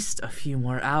at least a few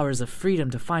more hours of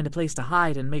freedom to find a place to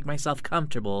hide and make myself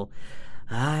comfortable.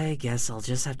 I guess I'll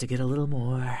just have to get a little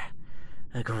more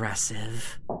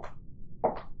aggressive.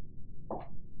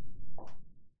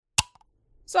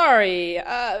 Sorry,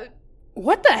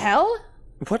 what the hell?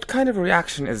 What kind of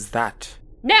reaction is that?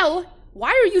 Nell,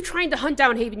 why are you trying to hunt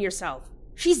down Haven yourself?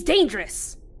 She's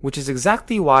dangerous. Which is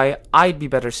exactly why I'd be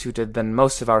better suited than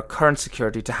most of our current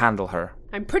security to handle her.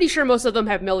 I'm pretty sure most of them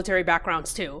have military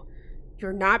backgrounds too.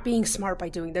 You're not being smart by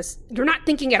doing this. You're not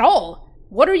thinking at all.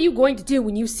 What are you going to do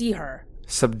when you see her?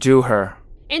 Subdue her.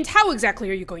 And how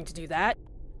exactly are you going to do that?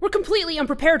 We're completely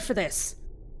unprepared for this.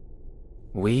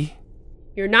 We?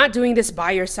 You're not doing this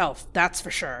by yourself, that's for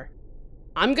sure.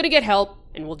 I'm gonna get help,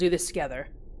 and we'll do this together.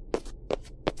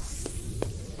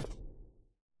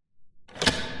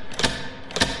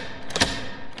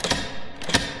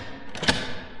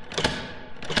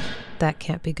 That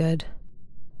can't be good.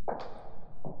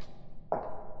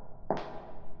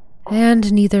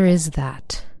 And neither is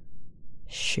that.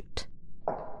 Shoot.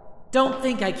 Don't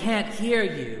think I can't hear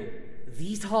you.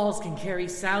 These halls can carry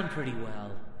sound pretty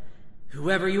well.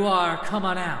 Whoever you are, come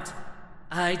on out.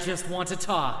 I just want to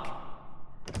talk.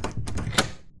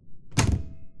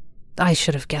 I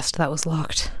should have guessed that was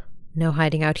locked. No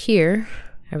hiding out here.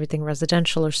 Everything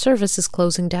residential or service is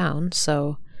closing down,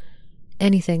 so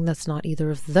anything that's not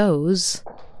either of those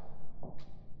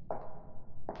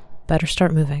better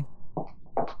start moving.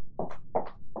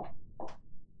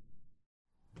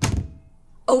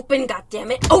 Open,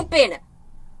 goddammit, open!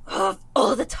 Of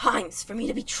all the times for me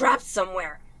to be trapped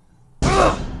somewhere.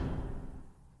 Ugh!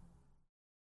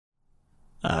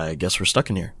 I guess we're stuck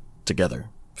in here, together,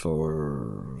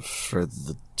 for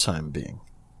the time being.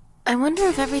 I wonder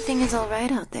if everything is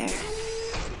alright out there.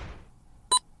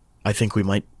 I think we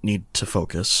might need to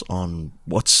focus on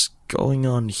what's going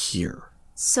on here.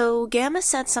 So, Gamma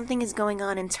said something is going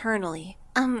on internally.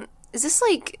 Is this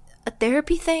like a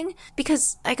therapy thing?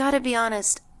 Because I gotta be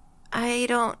honest, I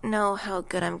don't know how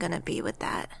good I'm gonna be with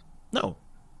that. No,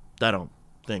 I don't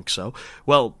think so.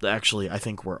 Well, actually, I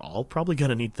think we're all probably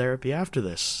gonna need therapy after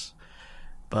this.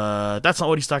 But that's not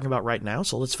what he's talking about right now,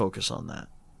 so let's focus on that.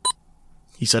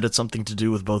 He said it's something to do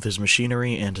with both his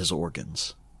machinery and his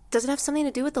organs. Does it have something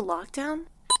to do with the lockdown?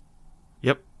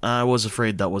 Yep, I was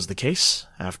afraid that was the case,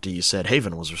 after you said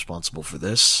Haven was responsible for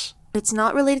this. It's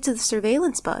not related to the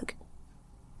surveillance bug.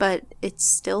 But it's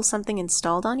still something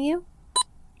installed on you?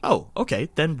 Oh, okay,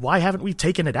 then why haven't we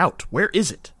taken it out? Where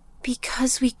is it?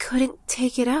 Because we couldn't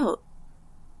take it out.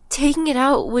 Taking it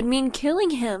out would mean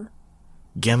killing him.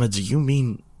 Gamma, do you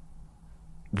mean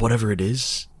whatever it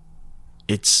is,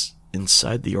 it's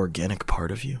inside the organic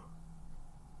part of you?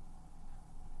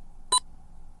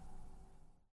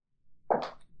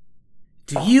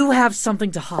 Do you have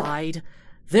something to hide?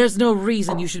 There's no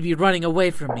reason you should be running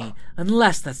away from me,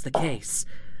 unless that's the case.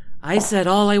 I said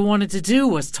all I wanted to do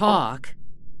was talk.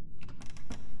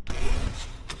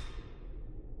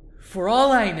 For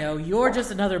all I know, you're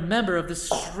just another member of this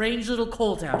strange little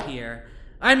cult out here.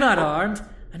 I'm not armed.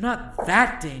 I'm not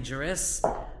that dangerous.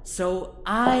 So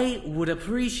I would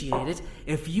appreciate it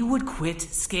if you would quit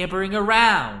scampering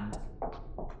around.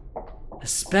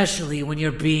 Especially when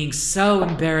you're being so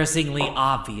embarrassingly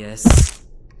obvious.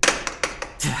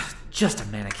 Just a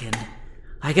mannequin.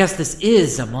 I guess this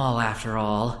is a mall after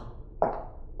all.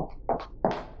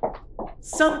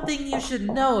 Something you should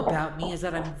know about me is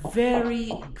that I'm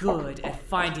very good at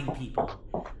finding people.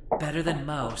 Better than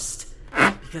most.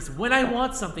 Because when I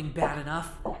want something bad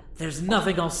enough, there's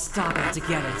nothing I'll stop at to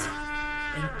get it.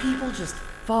 And people just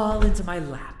fall into my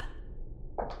lap.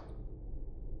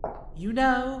 You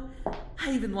know,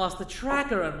 I even lost the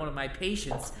tracker on one of my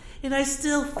patients, and I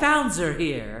still found her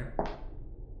here.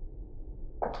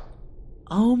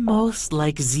 Almost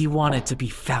like Z wanted to be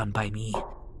found by me.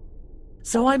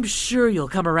 So I'm sure you'll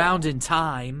come around in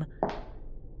time.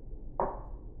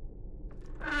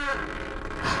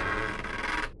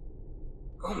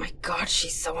 Oh my god,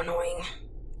 she's so annoying.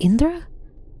 Indra?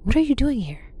 What are you doing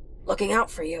here? Looking out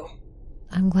for you.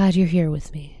 I'm glad you're here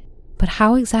with me. But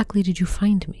how exactly did you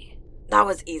find me? That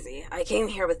was easy. I came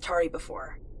here with Tari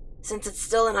before. Since it's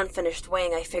still an unfinished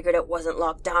wing, I figured it wasn't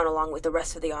locked down along with the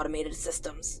rest of the automated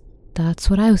systems. That's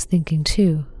what I was thinking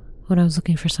too, when I was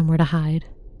looking for somewhere to hide.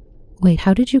 Wait,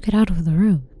 how did you get out of the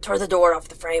room? Tore the door off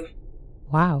the frame.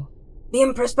 Wow. Be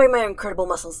impressed by my incredible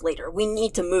muscles later. We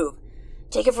need to move.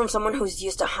 Take it from someone who's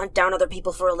used to hunt down other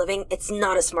people for a living, it's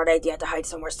not a smart idea to hide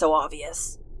somewhere so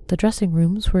obvious. The dressing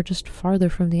rooms were just farther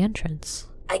from the entrance.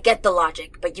 I get the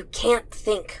logic, but you can't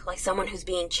think like someone who's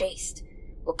being chased.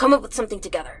 We'll come up with something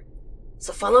together.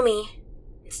 So follow me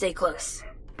and stay close.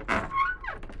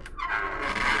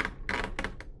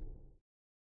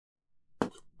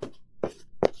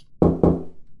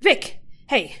 Vic!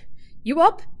 Hey, you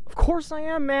up? Of course I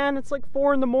am, man. It's like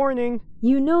 4 a.m.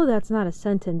 You know that's not a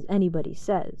sentence anybody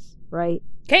says, right?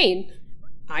 Kane,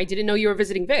 I didn't know you were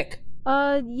visiting Vic.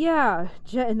 Yeah.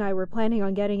 Jet and I were planning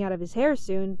on getting out of his hair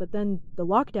soon, but then the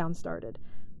lockdown started.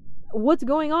 What's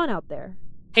going on out there?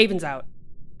 Haven's out.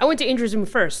 I went to Indra's room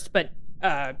first, but,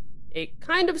 it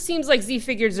kind of seems like Z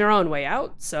figured their own way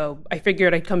out, so I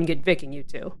figured I'd come get Vic and you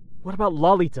two. What about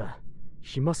Lalita?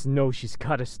 She must know she's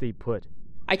gotta stay put.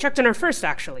 I checked on her first,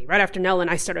 actually, right after Nell and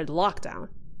I started the lockdown.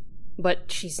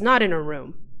 But she's not in her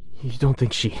room. You don't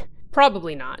think she...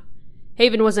 Probably not.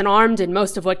 Haven wasn't armed, and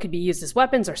most of what could be used as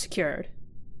weapons are secured.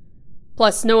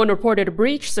 Plus, no one reported a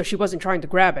breach, so she wasn't trying to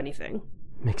grab anything.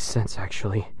 Makes sense,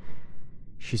 actually.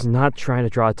 She's not trying to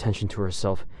draw attention to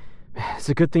herself. It's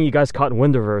a good thing you guys caught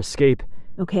wind of her escape.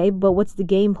 Okay, but what's the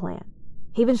game plan?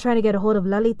 Haven's trying to get a hold of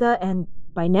Lalita, and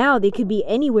by now they could be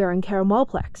anywhere in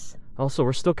Caramalplex. Also,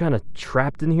 we're still kind of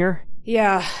trapped in here.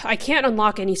 Yeah, I can't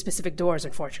unlock any specific doors,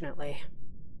 unfortunately.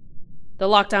 The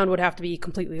lockdown would have to be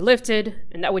completely lifted,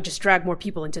 and that would just drag more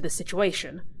people into this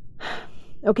situation.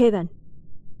 Okay then.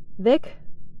 Vic,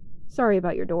 sorry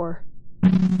about your door.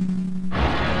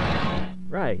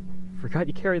 Right. Forgot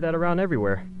you carry that around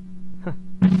everywhere.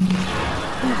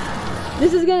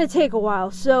 This is gonna take a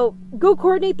while, so go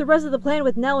coordinate the rest of the plan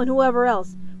with Nell and whoever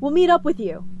else. We'll meet up with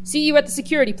you. See you at the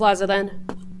security plaza then.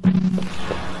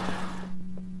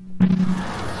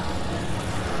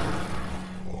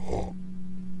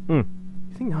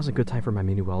 You think now's a good time for my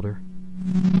mini welder?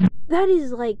 That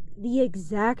is like the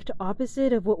exact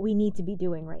opposite of what we need to be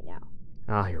doing right now.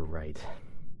 Ah, you're right.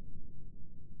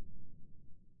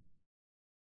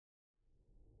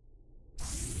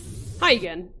 Hi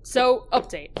again. So,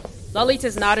 update.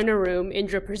 Lalita's not in her room,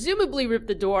 Indra presumably ripped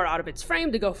the door out of its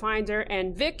frame to go find her,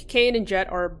 and Vic, Kane, and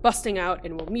Jet are busting out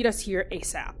and will meet us here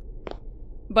ASAP.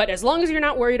 But as long as you're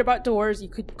not worried about doors, you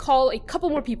could call a couple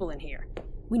more people in here.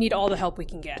 We need all the help we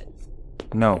can get.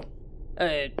 No.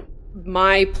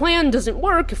 My plan doesn't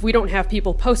work if we don't have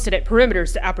people posted at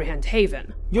perimeters to apprehend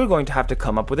Haven. You're going to have to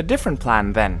come up with a different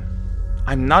plan then.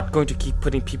 I'm not going to keep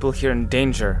putting people here in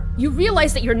danger. You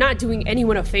realize that you're not doing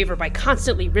anyone a favor by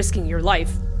constantly risking your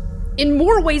life. In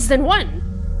more ways than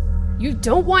one. You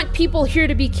don't want people here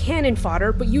to be cannon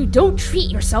fodder, but you don't treat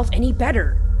yourself any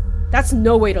better. That's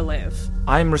no way to live.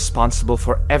 I'm responsible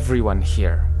for everyone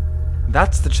here.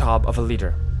 That's the job of a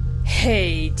leader.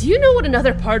 Hey, do you know what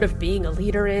another part of being a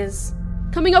leader is?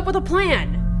 Coming up with a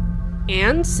plan.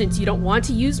 And since you don't want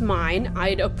to use mine,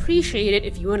 I'd appreciate it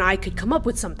if you and I could come up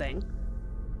with something.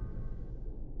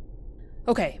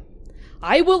 Okay,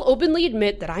 I will openly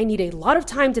admit that I need a lot of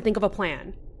time to think of a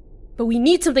plan. But we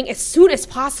need something as soon as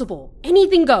possible.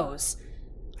 Anything goes.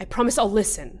 I promise I'll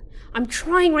listen. I'm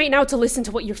trying right now to listen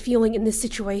to what you're feeling in this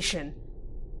situation.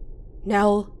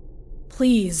 Nell,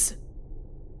 please.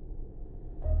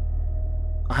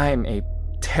 I'm a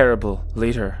terrible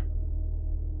leader.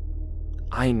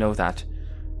 I know that.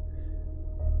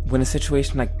 When a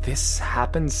situation like this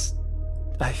happens,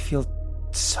 I feel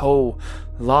so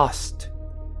lost.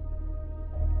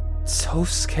 So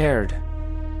scared.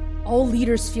 All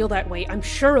leaders feel that way, I'm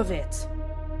sure of it.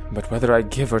 But whether I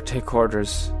give or take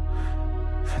orders,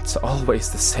 it's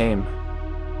always the same.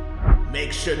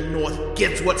 Make sure North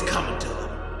gets what's coming to them.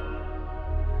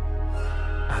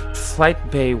 At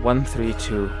Flight Bay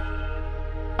 132,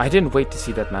 I didn't wait to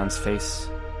see that man's face.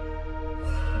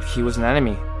 He was an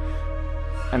enemy,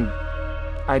 and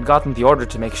I'd gotten the order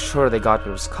to make sure they got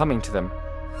what was coming to them.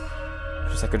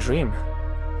 It was like a dream.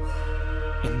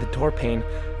 In the door pane,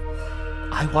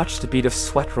 I watched a bead of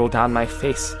sweat roll down my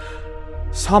face,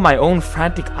 saw my own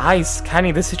frantic eyes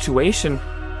scanning the situation,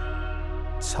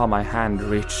 saw my hand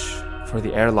reach for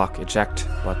the airlock eject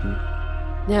button.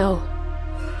 Now,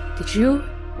 did you?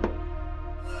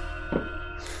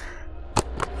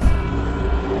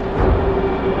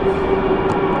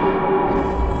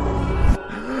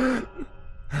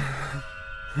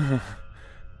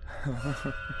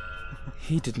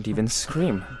 He didn't even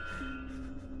scream.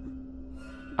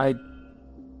 I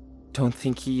don't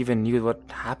think he even knew what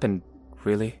happened,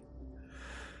 really.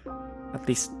 At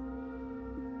least,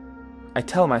 I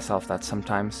tell myself that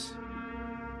sometimes.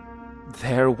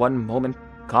 There one moment,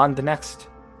 gone the next.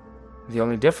 The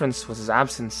only difference was his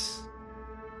absence.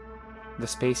 The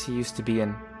space he used to be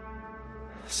in.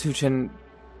 Sujin,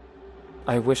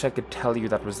 I wish I could tell you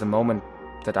that was the moment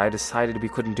that I decided we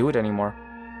couldn't do it anymore.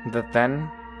 That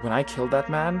then, when I killed that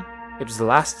man, it was the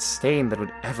last stain that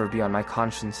would ever be on my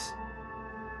conscience.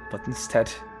 But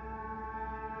instead,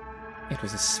 it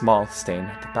was a small stain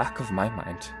at the back of my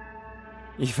mind.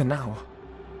 Even now.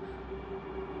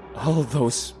 All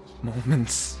those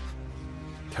moments.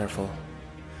 Careful.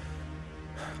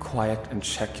 Quiet and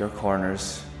check your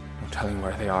corners. No telling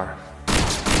where they are.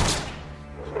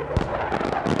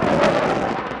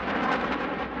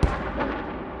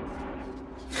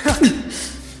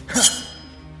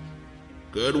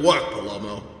 Good work,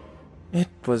 Palomo. It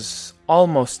was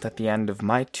almost at the end of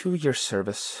my 2-year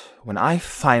service when I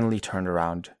finally turned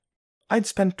around. I'd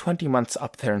spent 20 months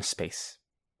up there in space.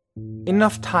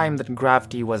 Enough time that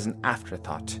gravity was an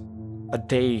afterthought. A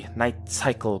day-night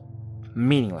cycle,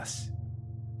 meaningless.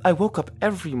 I woke up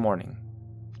every morning,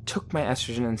 took my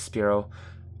estrogen and Spiro,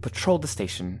 patrolled the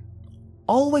station,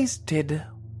 always did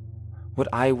what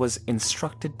I was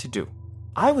instructed to do.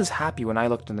 I was happy when I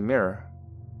looked in the mirror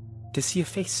to see a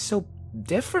face so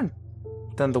different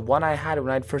than the one I had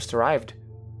when I'd first arrived.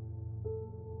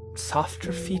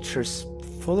 Softer features,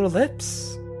 fuller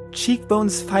lips,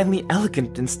 cheekbones finely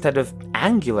elegant instead of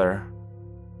angular.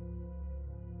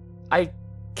 I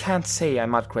can't say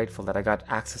I'm not grateful that I got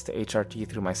access to HRT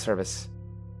through my service,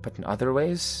 but in other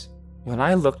ways, when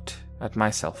I looked at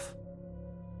myself,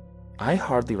 I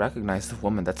hardly recognized the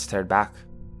woman that stared back.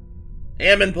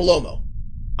 Hammond Palomo,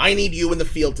 I need you in the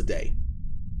field today.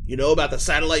 You know about the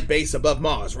satellite base above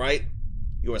Mars, right?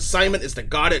 Your assignment is to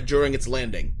guard it during its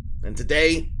landing, and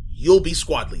today, you'll be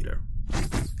squad leader.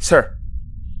 Sir,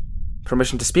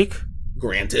 permission to speak?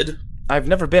 Granted. I've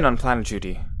never been on planet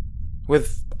duty.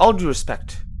 With all due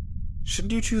respect,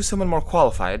 shouldn't you choose someone more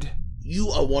qualified? You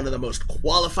are one of the most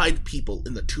qualified people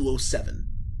in the 207.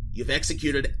 You've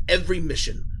executed every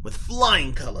mission with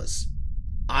flying colors.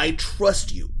 I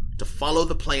trust you to follow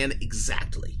the plan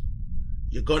exactly.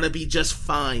 You're gonna be just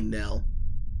fine, Nell.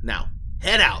 Now,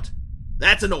 head out.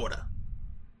 That's an order.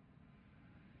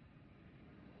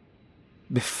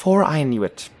 Before I knew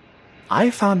it, I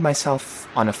found myself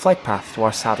on a flight path to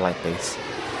our satellite base,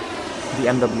 the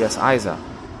MWS Isa.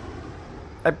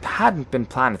 I hadn't been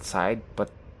planetside,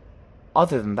 but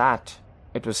other than that,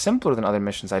 it was simpler than other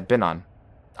missions I'd been on.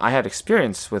 I had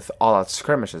experience with all-out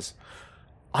skirmishes,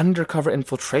 undercover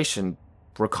infiltration,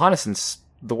 reconnaissance,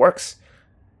 the works.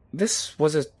 This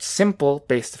was a simple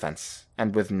base defense,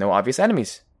 and with no obvious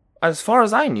enemies. As far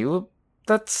as I knew,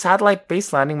 that satellite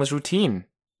base landing was routine.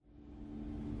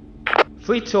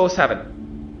 Fleet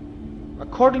 207.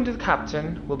 According to the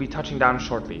captain, we'll be touching down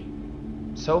shortly.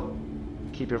 So,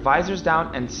 keep your visors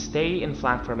down and stay in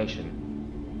flank formation.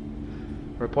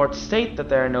 Reports state that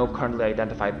there are no currently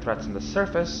identified threats on the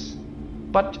surface,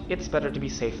 but it's better to be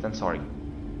safe than sorry.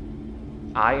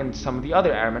 I and some of the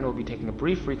other airmen will be taking a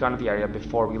brief recon of the area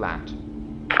before we land.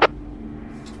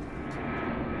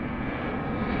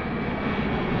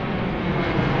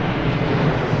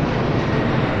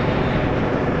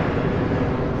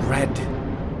 Red,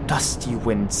 dusty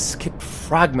winds skip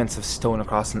fragments of stone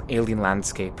across an alien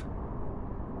landscape.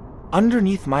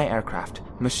 Underneath my aircraft,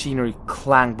 machinery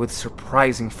clanged with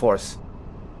surprising force.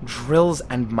 Drills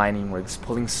and mining rigs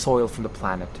pulling soil from the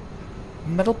planet.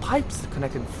 Metal pipes that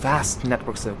connected vast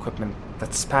networks of equipment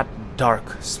that spat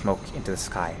dark smoke into the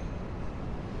sky.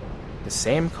 The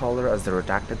same color as the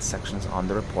redacted sections on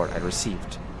the report I'd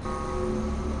received.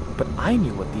 But I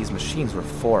knew what these machines were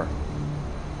for.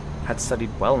 Had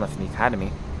studied well enough in the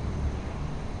academy.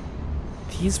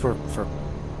 These were for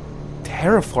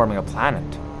terraforming a planet,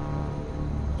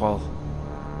 while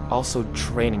also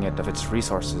draining it of its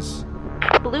resources.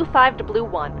 Blue 5 to Blue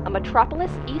 1, a Metropolis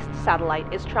East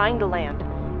satellite is trying to land.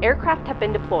 Aircraft have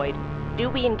been deployed. Do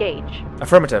we engage?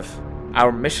 Affirmative.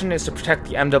 Our mission is to protect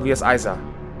the MWS Isa.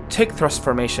 Take thrust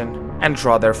formation and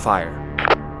draw their fire.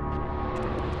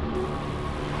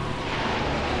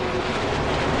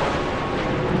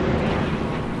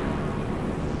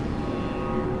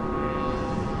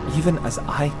 Even as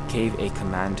I gave a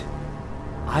command,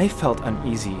 I felt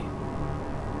uneasy.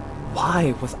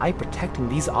 Why was I protecting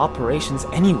these operations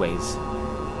anyways?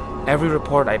 Every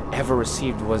report I'd ever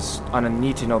received was on a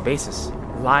need-to-know basis.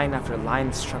 Line after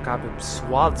line struck out with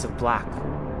swaths of black.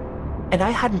 And I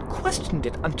hadn't questioned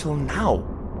it until now.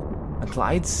 Until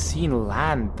I'd seen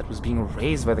land that was being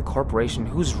raised by the corporation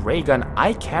whose ray gun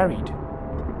I carried.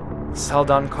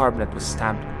 Celadon carbonate was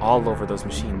stamped all over those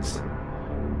machines.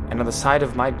 And on the side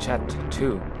of my jet,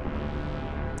 too.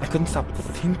 I couldn't stop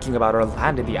thinking about our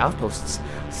land in the outposts,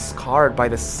 scarred by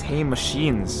the same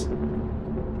machines.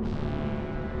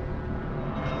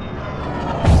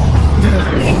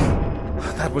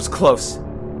 That was close.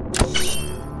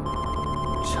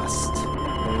 Just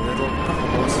a little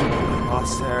closer to the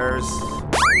crosshairs.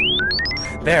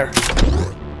 There!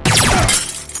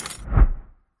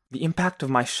 The impact of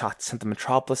my shot sent the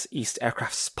Metropolis East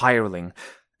aircraft spiraling,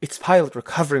 its pilot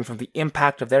recovering from the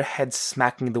impact of their heads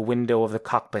smacking the window of the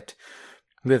cockpit,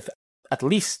 with at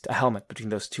least a helmet between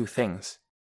those two things.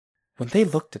 When they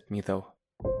looked at me, though,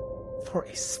 for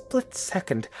a split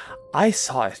second, I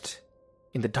saw it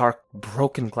in the dark,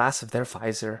 broken glass of their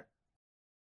visor.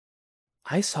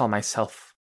 I saw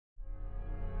myself.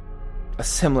 A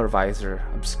similar visor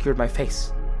obscured my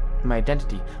face, my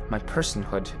identity, my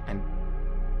personhood, and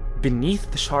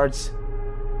beneath the shards,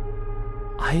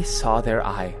 I saw their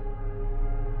eye.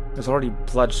 It was already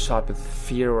bloodshot with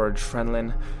fear or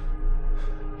adrenaline,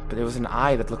 but it was an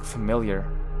eye that looked familiar.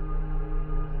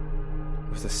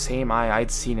 It was the same eye I'd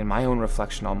seen in my own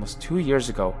reflection almost 2 years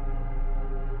ago.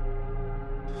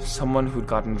 Someone who'd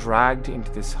gotten dragged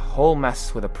into this whole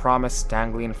mess with a promise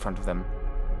dangling in front of them.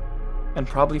 And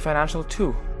probably financial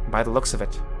too, by the looks of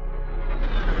it.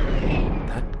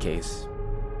 That gaze,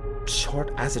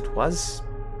 short as it was,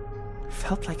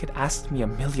 felt like it asked me a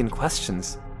million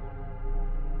questions.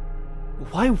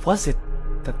 Why was it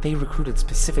that they recruited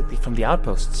specifically from the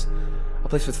outposts, a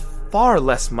place with far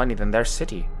less money than their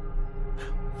city?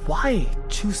 Why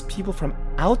choose people from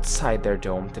outside their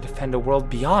dome to defend a world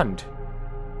beyond?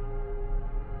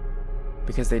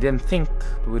 Because they didn't think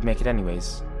we would make it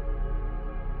anyways.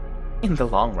 In the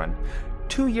long run,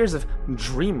 2 years of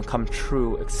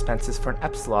dream-come-true expenses for an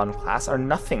Epsilon class are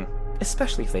nothing,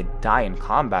 especially if they die in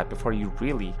combat before you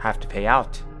really have to pay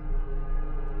out.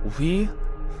 We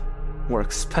were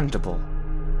expendable.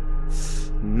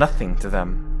 Nothing to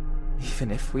them,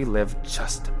 even if we lived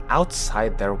just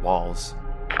outside their walls.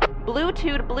 Blue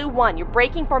 2 to Blue 1, you're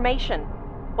breaking formation.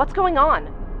 What's going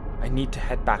on? I need to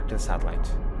head back to the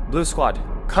satellite. Blue Squad,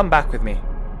 come back with me.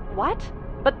 What?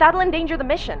 But that'll endanger the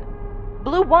mission.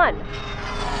 Blue 1!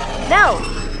 No!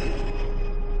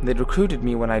 They'd recruited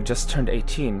me when I just turned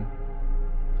 18,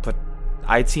 but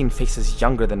I'd seen faces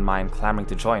younger than mine clamoring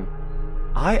to join.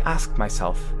 I asked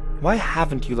myself, why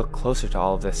haven't you looked closer to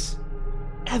all of this?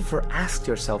 Ever asked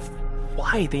yourself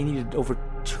why they needed over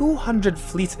 200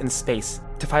 fleets in space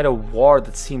to fight a war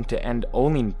that seemed to end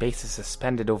only in bases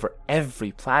suspended over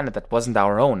every planet that wasn't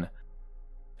our own?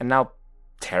 And now,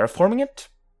 terraforming it?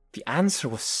 The answer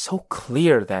was so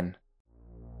clear then.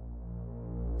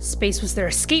 Space was their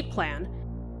escape plan.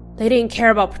 They didn't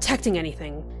care about protecting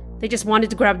anything. They just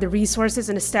wanted to grab the resources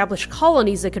and establish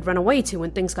colonies they could run away to when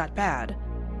things got bad.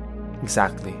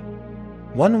 Exactly.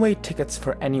 One-way tickets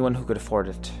for anyone who could afford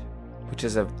it, which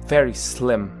is a very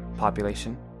slim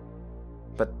population.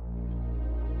 But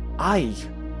I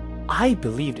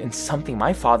believed in something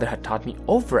my father had taught me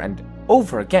over and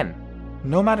over again.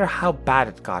 No matter how bad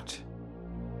it got,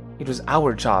 it was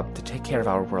our job to take care of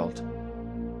our world,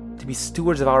 to be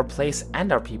stewards of our place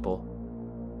and our people.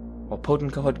 While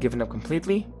Potenko had given up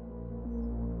completely,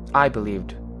 I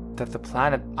believed that the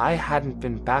planet I hadn't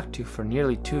been back to for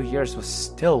nearly 2 years was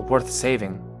still worth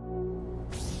saving.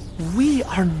 We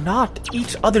are not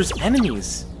each other's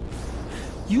enemies.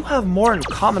 You have more in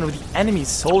common with the enemy's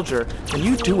soldier than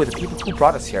you do with the people who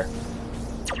brought us here.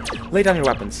 Lay down your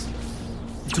weapons.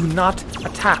 Do not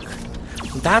attack.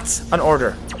 That's an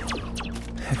order.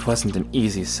 It wasn't an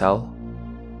easy sell.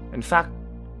 In fact,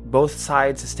 both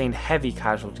sides sustained heavy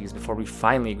casualties before we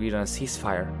finally agreed on a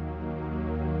ceasefire.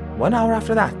 1 hour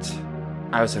after that,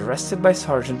 I was arrested by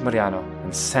Sergeant Mariano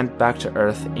and sent back to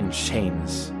Earth in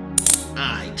chains.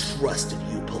 I trusted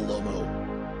you,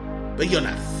 Palomo, but you're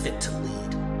not fit to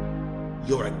lead.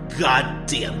 You're a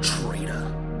goddamn traitor.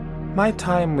 My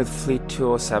time with Fleet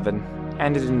 207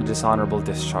 ended in a dishonorable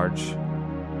discharge,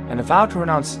 and I vowed to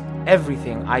renounce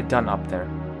everything I'd done up there.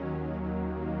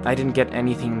 I didn't get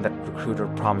anything that recruiter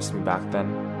promised me back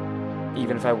then.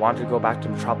 Even if I wanted to go back to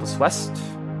Metropolis West,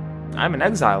 I'm in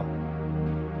exile.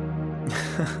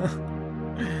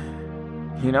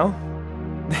 You know,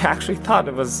 they actually thought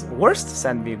it was worse to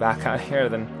send me back out here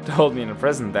than to hold me in a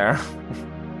prison there.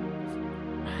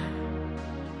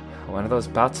 One of those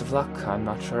bouts of luck I'm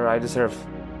not sure I deserve.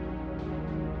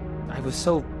 I was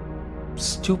so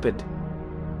stupid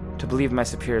to believe my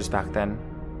superiors back then.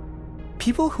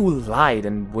 People who lied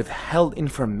and withheld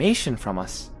information from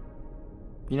us.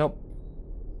 You know,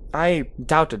 I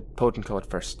doubted Potenko at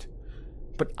first,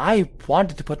 but I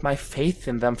wanted to put my faith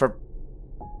in them for...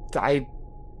 I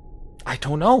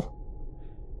don't know.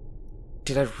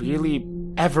 Did I really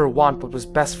ever want what was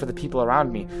best for the people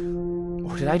around me?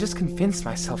 Or did I just convince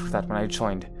myself of that when I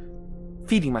joined,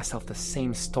 feeding myself the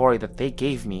same story that they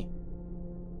gave me?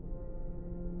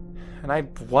 And I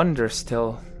wonder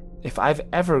still if I've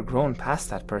ever grown past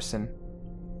that person.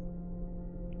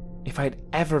 If I'd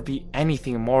ever be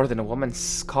anything more than a woman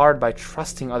scarred by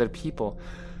trusting other people,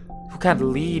 who can't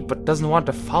lead but doesn't want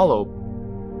to follow.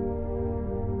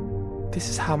 This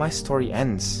is how my story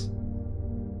ends.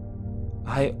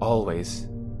 I always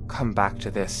come back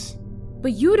to this.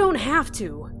 But you don't have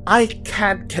to. I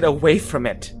can't get away from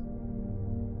it.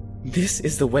 This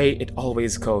is the way it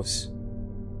always goes.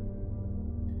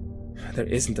 There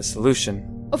isn't a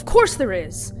solution. Of course there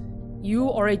is.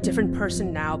 You are a different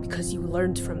person now because you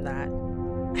learned from that.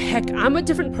 Heck, I'm a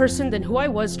different person than who I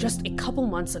was just a couple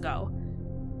months ago.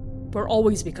 We're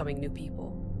always becoming new people.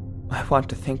 I want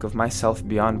to think of myself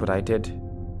beyond what I did.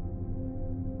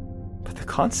 But the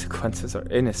consequences are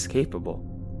inescapable.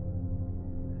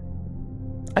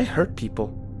 I hurt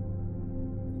people.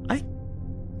 I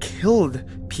killed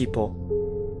people.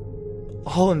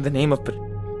 All in the name of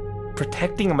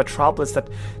protecting a metropolis that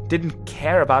didn't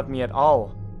care about me at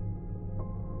all.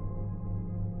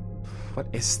 What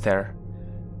is there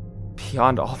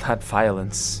beyond all that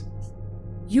violence?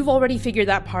 You've already figured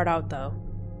that part out, though.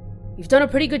 You've done a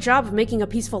pretty good job of making a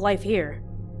peaceful life here.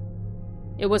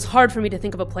 It was hard for me to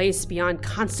think of a place beyond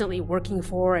constantly working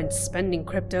for and spending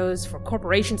cryptos for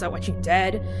corporations that want you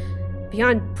dead,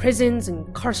 beyond prisons and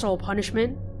carceral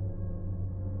punishment.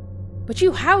 But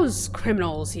you house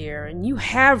criminals here, and you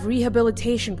have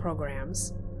rehabilitation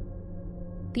programs.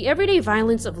 The everyday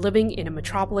violence of living in a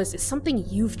metropolis is something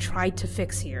you've tried to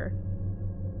fix here.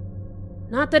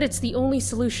 Not that it's the only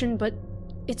solution, but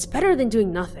it's better than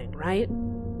doing nothing, right?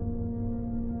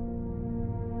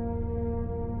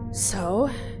 So,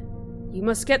 you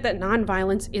must get that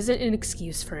non-violence isn't an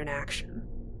excuse for inaction.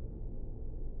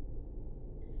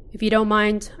 If you don't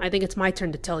mind, I think it's my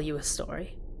turn to tell you a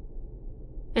story.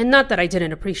 And not that I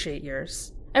didn't appreciate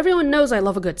yours. Everyone knows I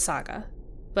love a good saga,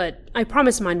 but I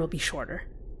promise mine will be shorter.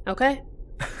 Okay?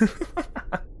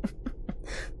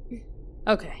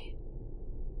 Okay.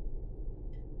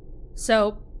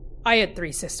 So, I had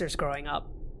 3 sisters growing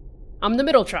up. I'm the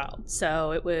middle child,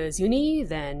 so it was Uni,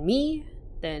 then me,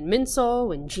 then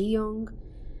Minso and Ji-young.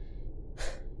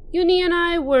 Uni and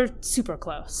I were super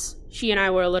close. She and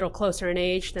I were a little closer in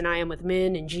age than I am with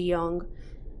Min and Ji-young.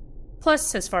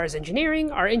 Plus, as far as engineering,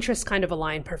 our interests kind of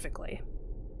aligned perfectly.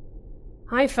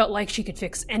 I felt like she could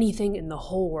fix anything in the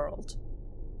whole world.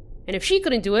 And if she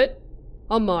couldn't do it,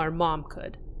 our mom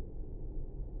could.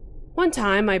 One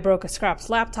time, I broke a Scrap's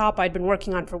laptop I'd been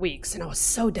working on for weeks, and I was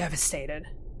so devastated.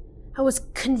 I was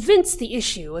convinced the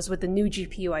issue was with the new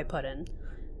GPU I put in,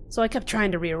 so I kept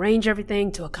trying to rearrange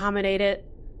everything to accommodate it.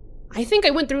 I think I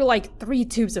went through like 3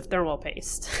 tubes of thermal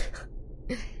paste.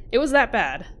 It was that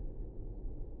bad.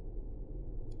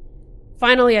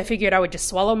 Finally, I figured I would just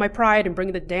swallow my pride and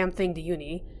bring the damn thing to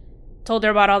Uni. Told her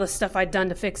about all the stuff I'd done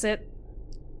to fix it.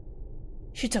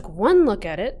 She took one look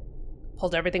at it,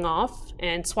 pulled everything off,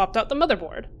 and swapped out the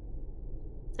motherboard.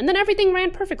 And then everything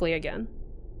ran perfectly again.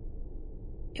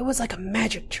 It was like a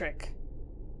magic trick.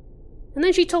 And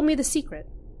then she told me the secret.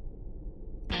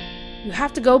 You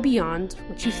have to go beyond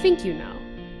what you think you know.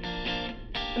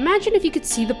 Imagine if you could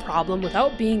see the problem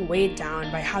without being weighed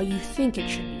down by how you think it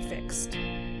should be fixed.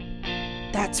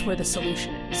 That's where the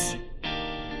solution is.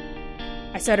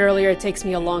 I said earlier it takes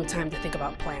me a long time to think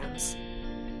about plans.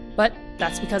 But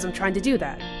that's because I'm trying to do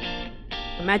that.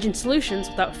 Imagine solutions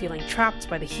without feeling trapped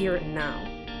by the here and now.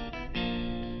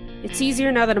 It's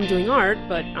easier now that I'm doing art,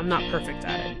 but I'm not perfect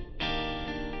at it.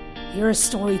 You're a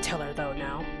storyteller, though,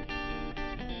 now.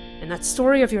 And that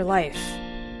story of your life,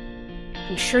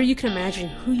 I'm sure you can imagine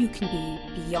who you can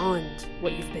be beyond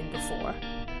what you've been before.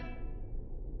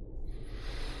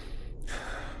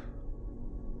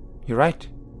 You're right.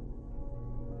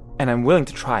 And I'm willing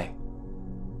to try.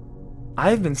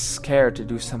 I've been scared to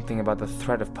do something about the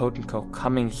threat of Potenco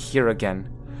coming here again,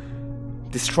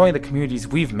 destroying the communities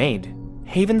we've made.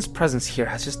 Haven's presence here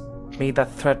has just made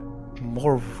that threat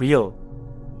more real.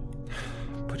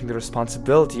 Putting the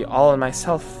responsibility all on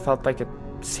myself felt like it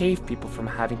saved people from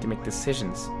having to make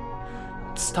decisions.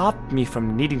 It stopped me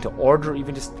from needing to order or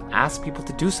even just ask people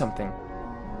to do something.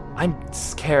 I'm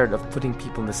scared of putting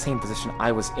people in the same position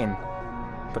I was in,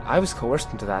 but I was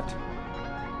coerced into that.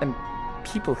 And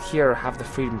people here have the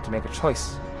freedom to make a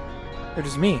choice. It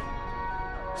was me,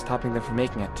 stopping them from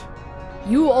making it.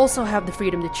 You also have the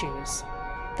freedom to choose.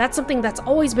 That's something that's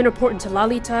always been important to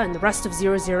Lalita and the rest of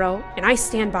 00, and I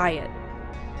stand by it.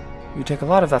 You take a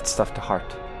lot of that stuff to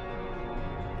heart.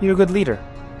 You're a good leader.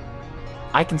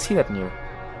 I can see that in you.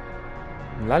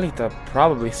 Lalita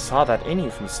probably saw that in you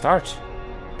from the start.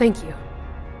 Thank you.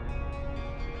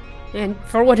 And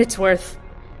for what it's worth,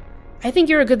 I think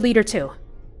you're a good leader too.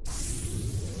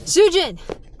 Sujin!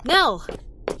 Nell!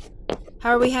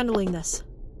 How are we handling this?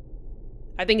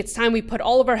 I think it's time we put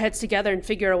all of our heads together and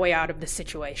figure a way out of this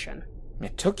situation.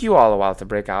 It took you all a while to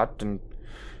break out, and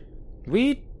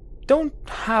we don't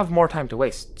have more time to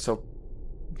waste, so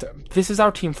this is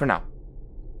our team for now.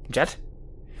 Jet?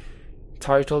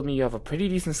 Tari told me you have a pretty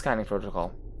decent scanning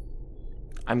protocol.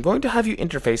 I'm going to have you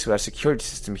interface with our security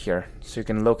system here, so you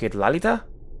can locate Lalita,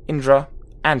 Indra,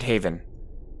 and Haven.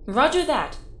 Roger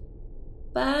that.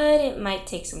 But it might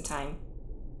take some time.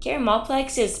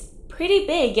 Caramolplex is pretty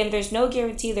big, and there's no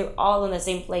guarantee they're all in the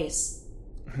same place.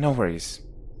 No worries.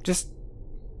 Just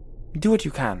do what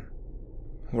you can.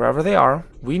 Wherever they are,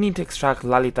 we need to extract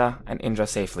Lalita and Indra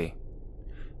safely.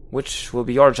 Which will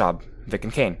be your job, Vic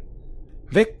and Kane.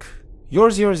 Vic,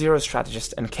 you're 00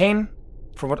 strategist, and Kane,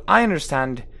 from what I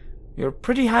understand, you're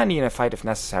pretty handy in a fight if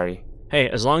necessary. Hey,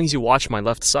 as long as you watch my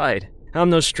left side, I'm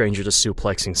no stranger to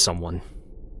suplexing someone.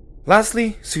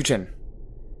 Lastly, Sujin.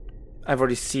 I've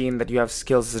already seen that you have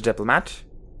skills as a diplomat.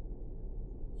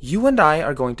 You and I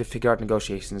are going to figure out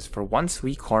negotiations for once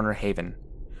we corner Haven.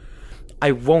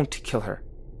 I won't kill her.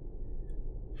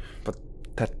 But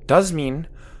that does mean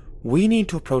we need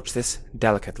to approach this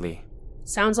delicately.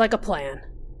 Sounds like a plan.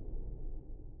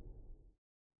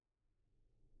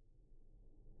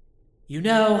 You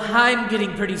know, I'm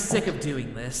getting pretty sick of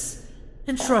doing this.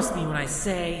 And trust me when I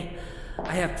say,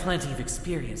 I have plenty of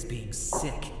experience being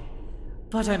sick.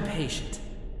 But I'm patient.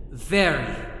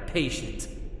 Very patient.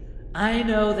 I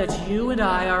know that you and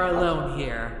I are alone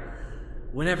here.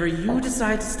 Whenever you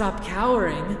decide to stop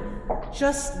cowering,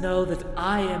 just know that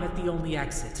I am at the only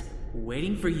exit,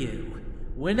 waiting for you.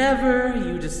 Whenever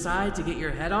you decide to get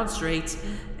your head on straight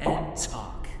and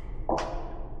talk.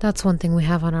 That's one thing we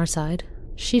have on our side.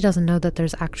 She doesn't know that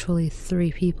there's actually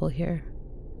 3 people here.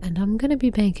 And I'm gonna be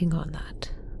banking on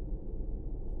that.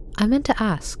 I meant to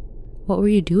ask, what were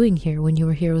you doing here when you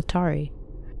were here with Tari?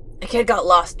 A kid got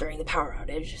lost during the power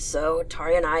outage, so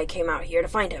Tari and I came out here to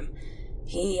find him.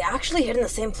 He actually hid in the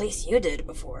same place you did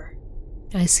before.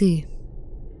 I see.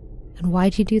 And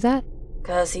why'd you do that?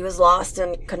 'Cause he was lost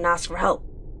and couldn't ask for help.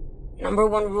 Number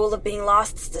 1 rule of being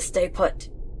lost is to stay put.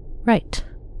 Right.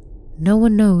 No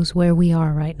one knows where we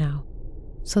are right now.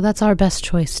 So that's our best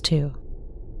choice, too.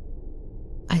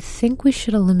 I think we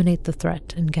should eliminate the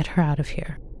threat and get her out of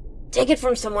here. Take it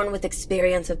from someone with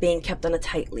experience of being kept on a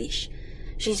tight leash.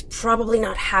 She's probably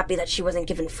not happy that she wasn't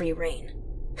given free rein.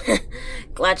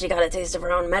 Glad she got a taste of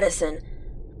her own medicine.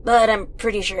 But I'm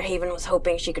pretty sure Haven was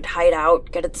hoping she could hide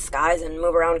out, get a disguise, and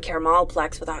move around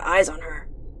Caramolplex without eyes on her.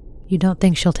 You don't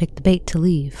think she'll take the bait to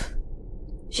leave?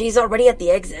 She's already at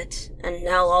the exit, and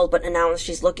Nell all but announced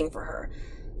she's looking for her.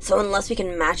 So unless we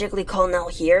can magically call Nell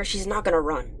here, she's not gonna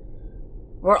run.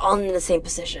 We're all in the same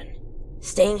position.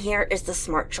 Staying here is the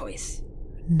smart choice.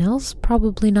 Nell's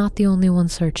probably not the only one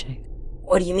searching.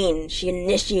 What do you mean? She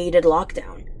initiated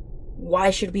lockdown. Why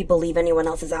should we believe anyone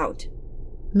else is out?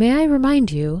 May I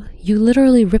remind you, you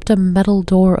literally ripped a metal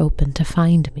door open to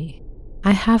find me.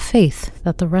 I have faith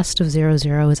that the rest of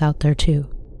 00 is out there too.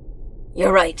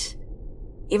 You're right.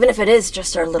 Even if it is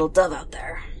just our little dove out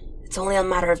there, it's only a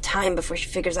matter of time before she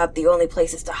figures out the only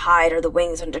places to hide are the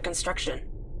wings under construction.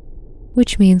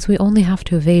 Which means we only have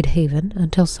to evade Haven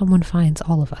until someone finds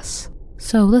all of us.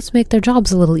 So let's make their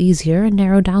jobs a little easier and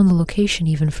narrow down the location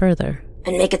even further.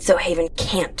 And make it so Haven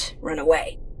can't run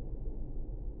away.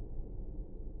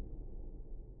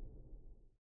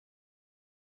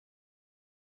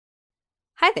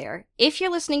 Hi there. If you're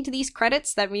listening to these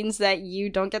credits, that means that you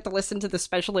don't get to listen to the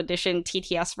special edition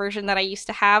TTS version that I used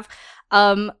to have.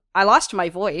 I lost my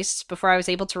voice before I was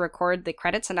able to record the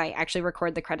credits, and I actually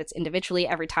record the credits individually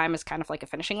every time as kind of like a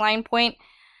finishing line point.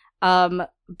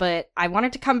 But I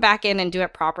wanted to come back in and do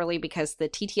it properly because the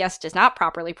TTS does not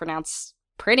properly pronounce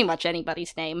pretty much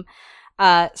anybody's name.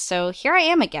 So here I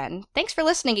am again. Thanks for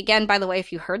listening again, by the way,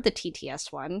 if you heard the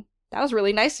TTS one. That was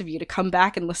really nice of you to come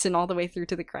back and listen all the way through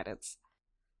to the credits.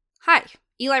 Hi,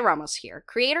 Eli Ramos here,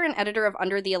 creator and editor of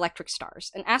Under the Electric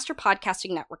Stars, an Astra Podcasting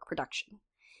Network production.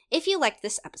 If you liked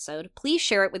this episode, please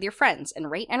share it with your friends and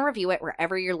rate and review it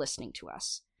wherever you're listening to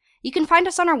us. You can find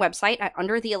us on our website at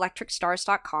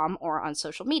undertheelectricstars.com or on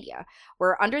social media.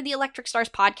 We're Under the Electric Stars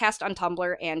Podcast on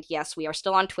Tumblr, and yes, we are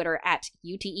still on Twitter at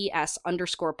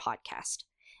UTES_podcast.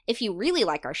 If you really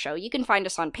like our show, you can find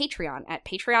us on Patreon at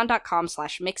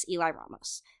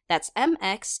patreon.com/MixEliRamos. That's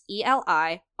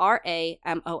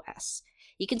MixEliRamos.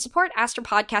 You can support Astra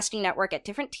Podcasting Network at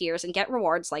different tiers and get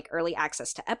rewards like early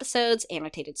access to episodes,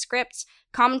 annotated scripts,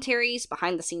 commentaries,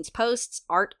 behind-the-scenes posts,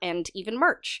 art, and even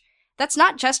merch. That's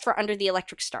not just for Under the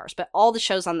Electric Stars, but all the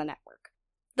shows on the network.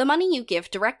 The money you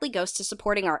give directly goes to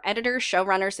supporting our editors,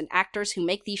 showrunners, and actors who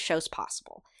make these shows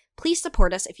possible. Please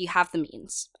support us if you have the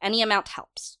means. Any amount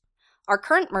helps. Our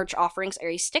current merch offerings are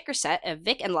a sticker set of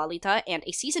Vic and Lalita and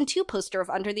a Season 2 poster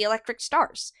of Under the Electric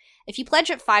Stars. If you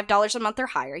pledge at $5 a month or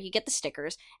higher, you get the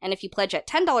stickers, and if you pledge at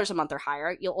 $10 a month or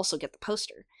higher, you'll also get the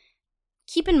poster.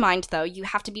 Keep in mind, though, you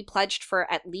have to be pledged for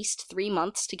at least 3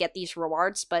 months to get these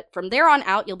rewards, but from there on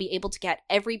out, you'll be able to get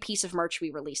every piece of merch we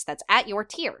release that's at your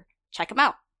tier. Check them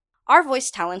out. Our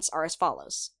voice talents are as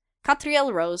follows.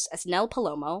 Catriel Rose as Nell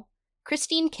Palomo,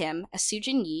 Christine Kim as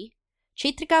Sujin Yi,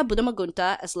 Chaitrika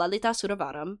Budamagunta as Lalita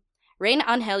Suravaram, Rain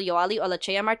Angel Yoali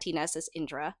Olachea Martinez as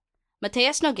Indra,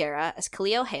 Mateus Noguera as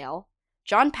Khalil Hale,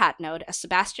 John Patnode as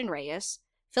Sebastian Reyes,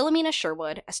 Philomena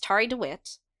Sherwood as Tari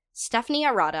DeWitt, Stephanie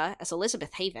Arata as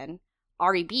Elizabeth Haven,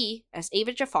 Ari B. as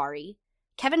Ava Jafari,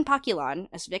 Kevin Paquilon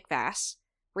as Vic Vass,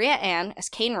 Rhea Ann as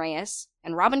Kane Reyes,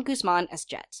 and Robin Guzman as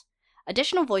Jet.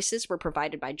 Additional voices were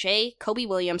provided by Jay, Kobe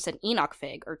Williams, and Enoch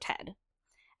Fig, or Ted.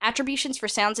 Attributions for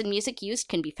sounds and music used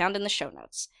can be found in the show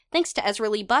notes. Thanks to Ezra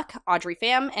Lee Buck, Audrey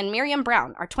Pham, and Miriam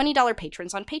Brown, our $20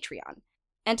 patrons on Patreon.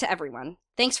 And to everyone,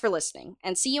 thanks for listening,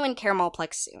 and see you in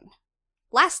Caramelplex soon.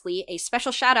 Lastly, a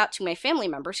special shout out to my family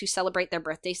members who celebrate their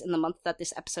birthdays in the month that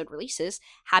this episode releases.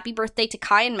 Happy birthday to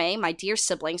Kai and May, my dear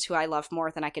siblings who I love more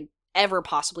than I could ever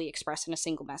possibly express in a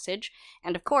single message.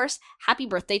 And of course, happy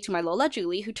birthday to my Lola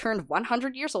Julie, who turned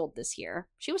 100 years old this year.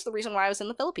 She was the reason why I was in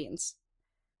the Philippines.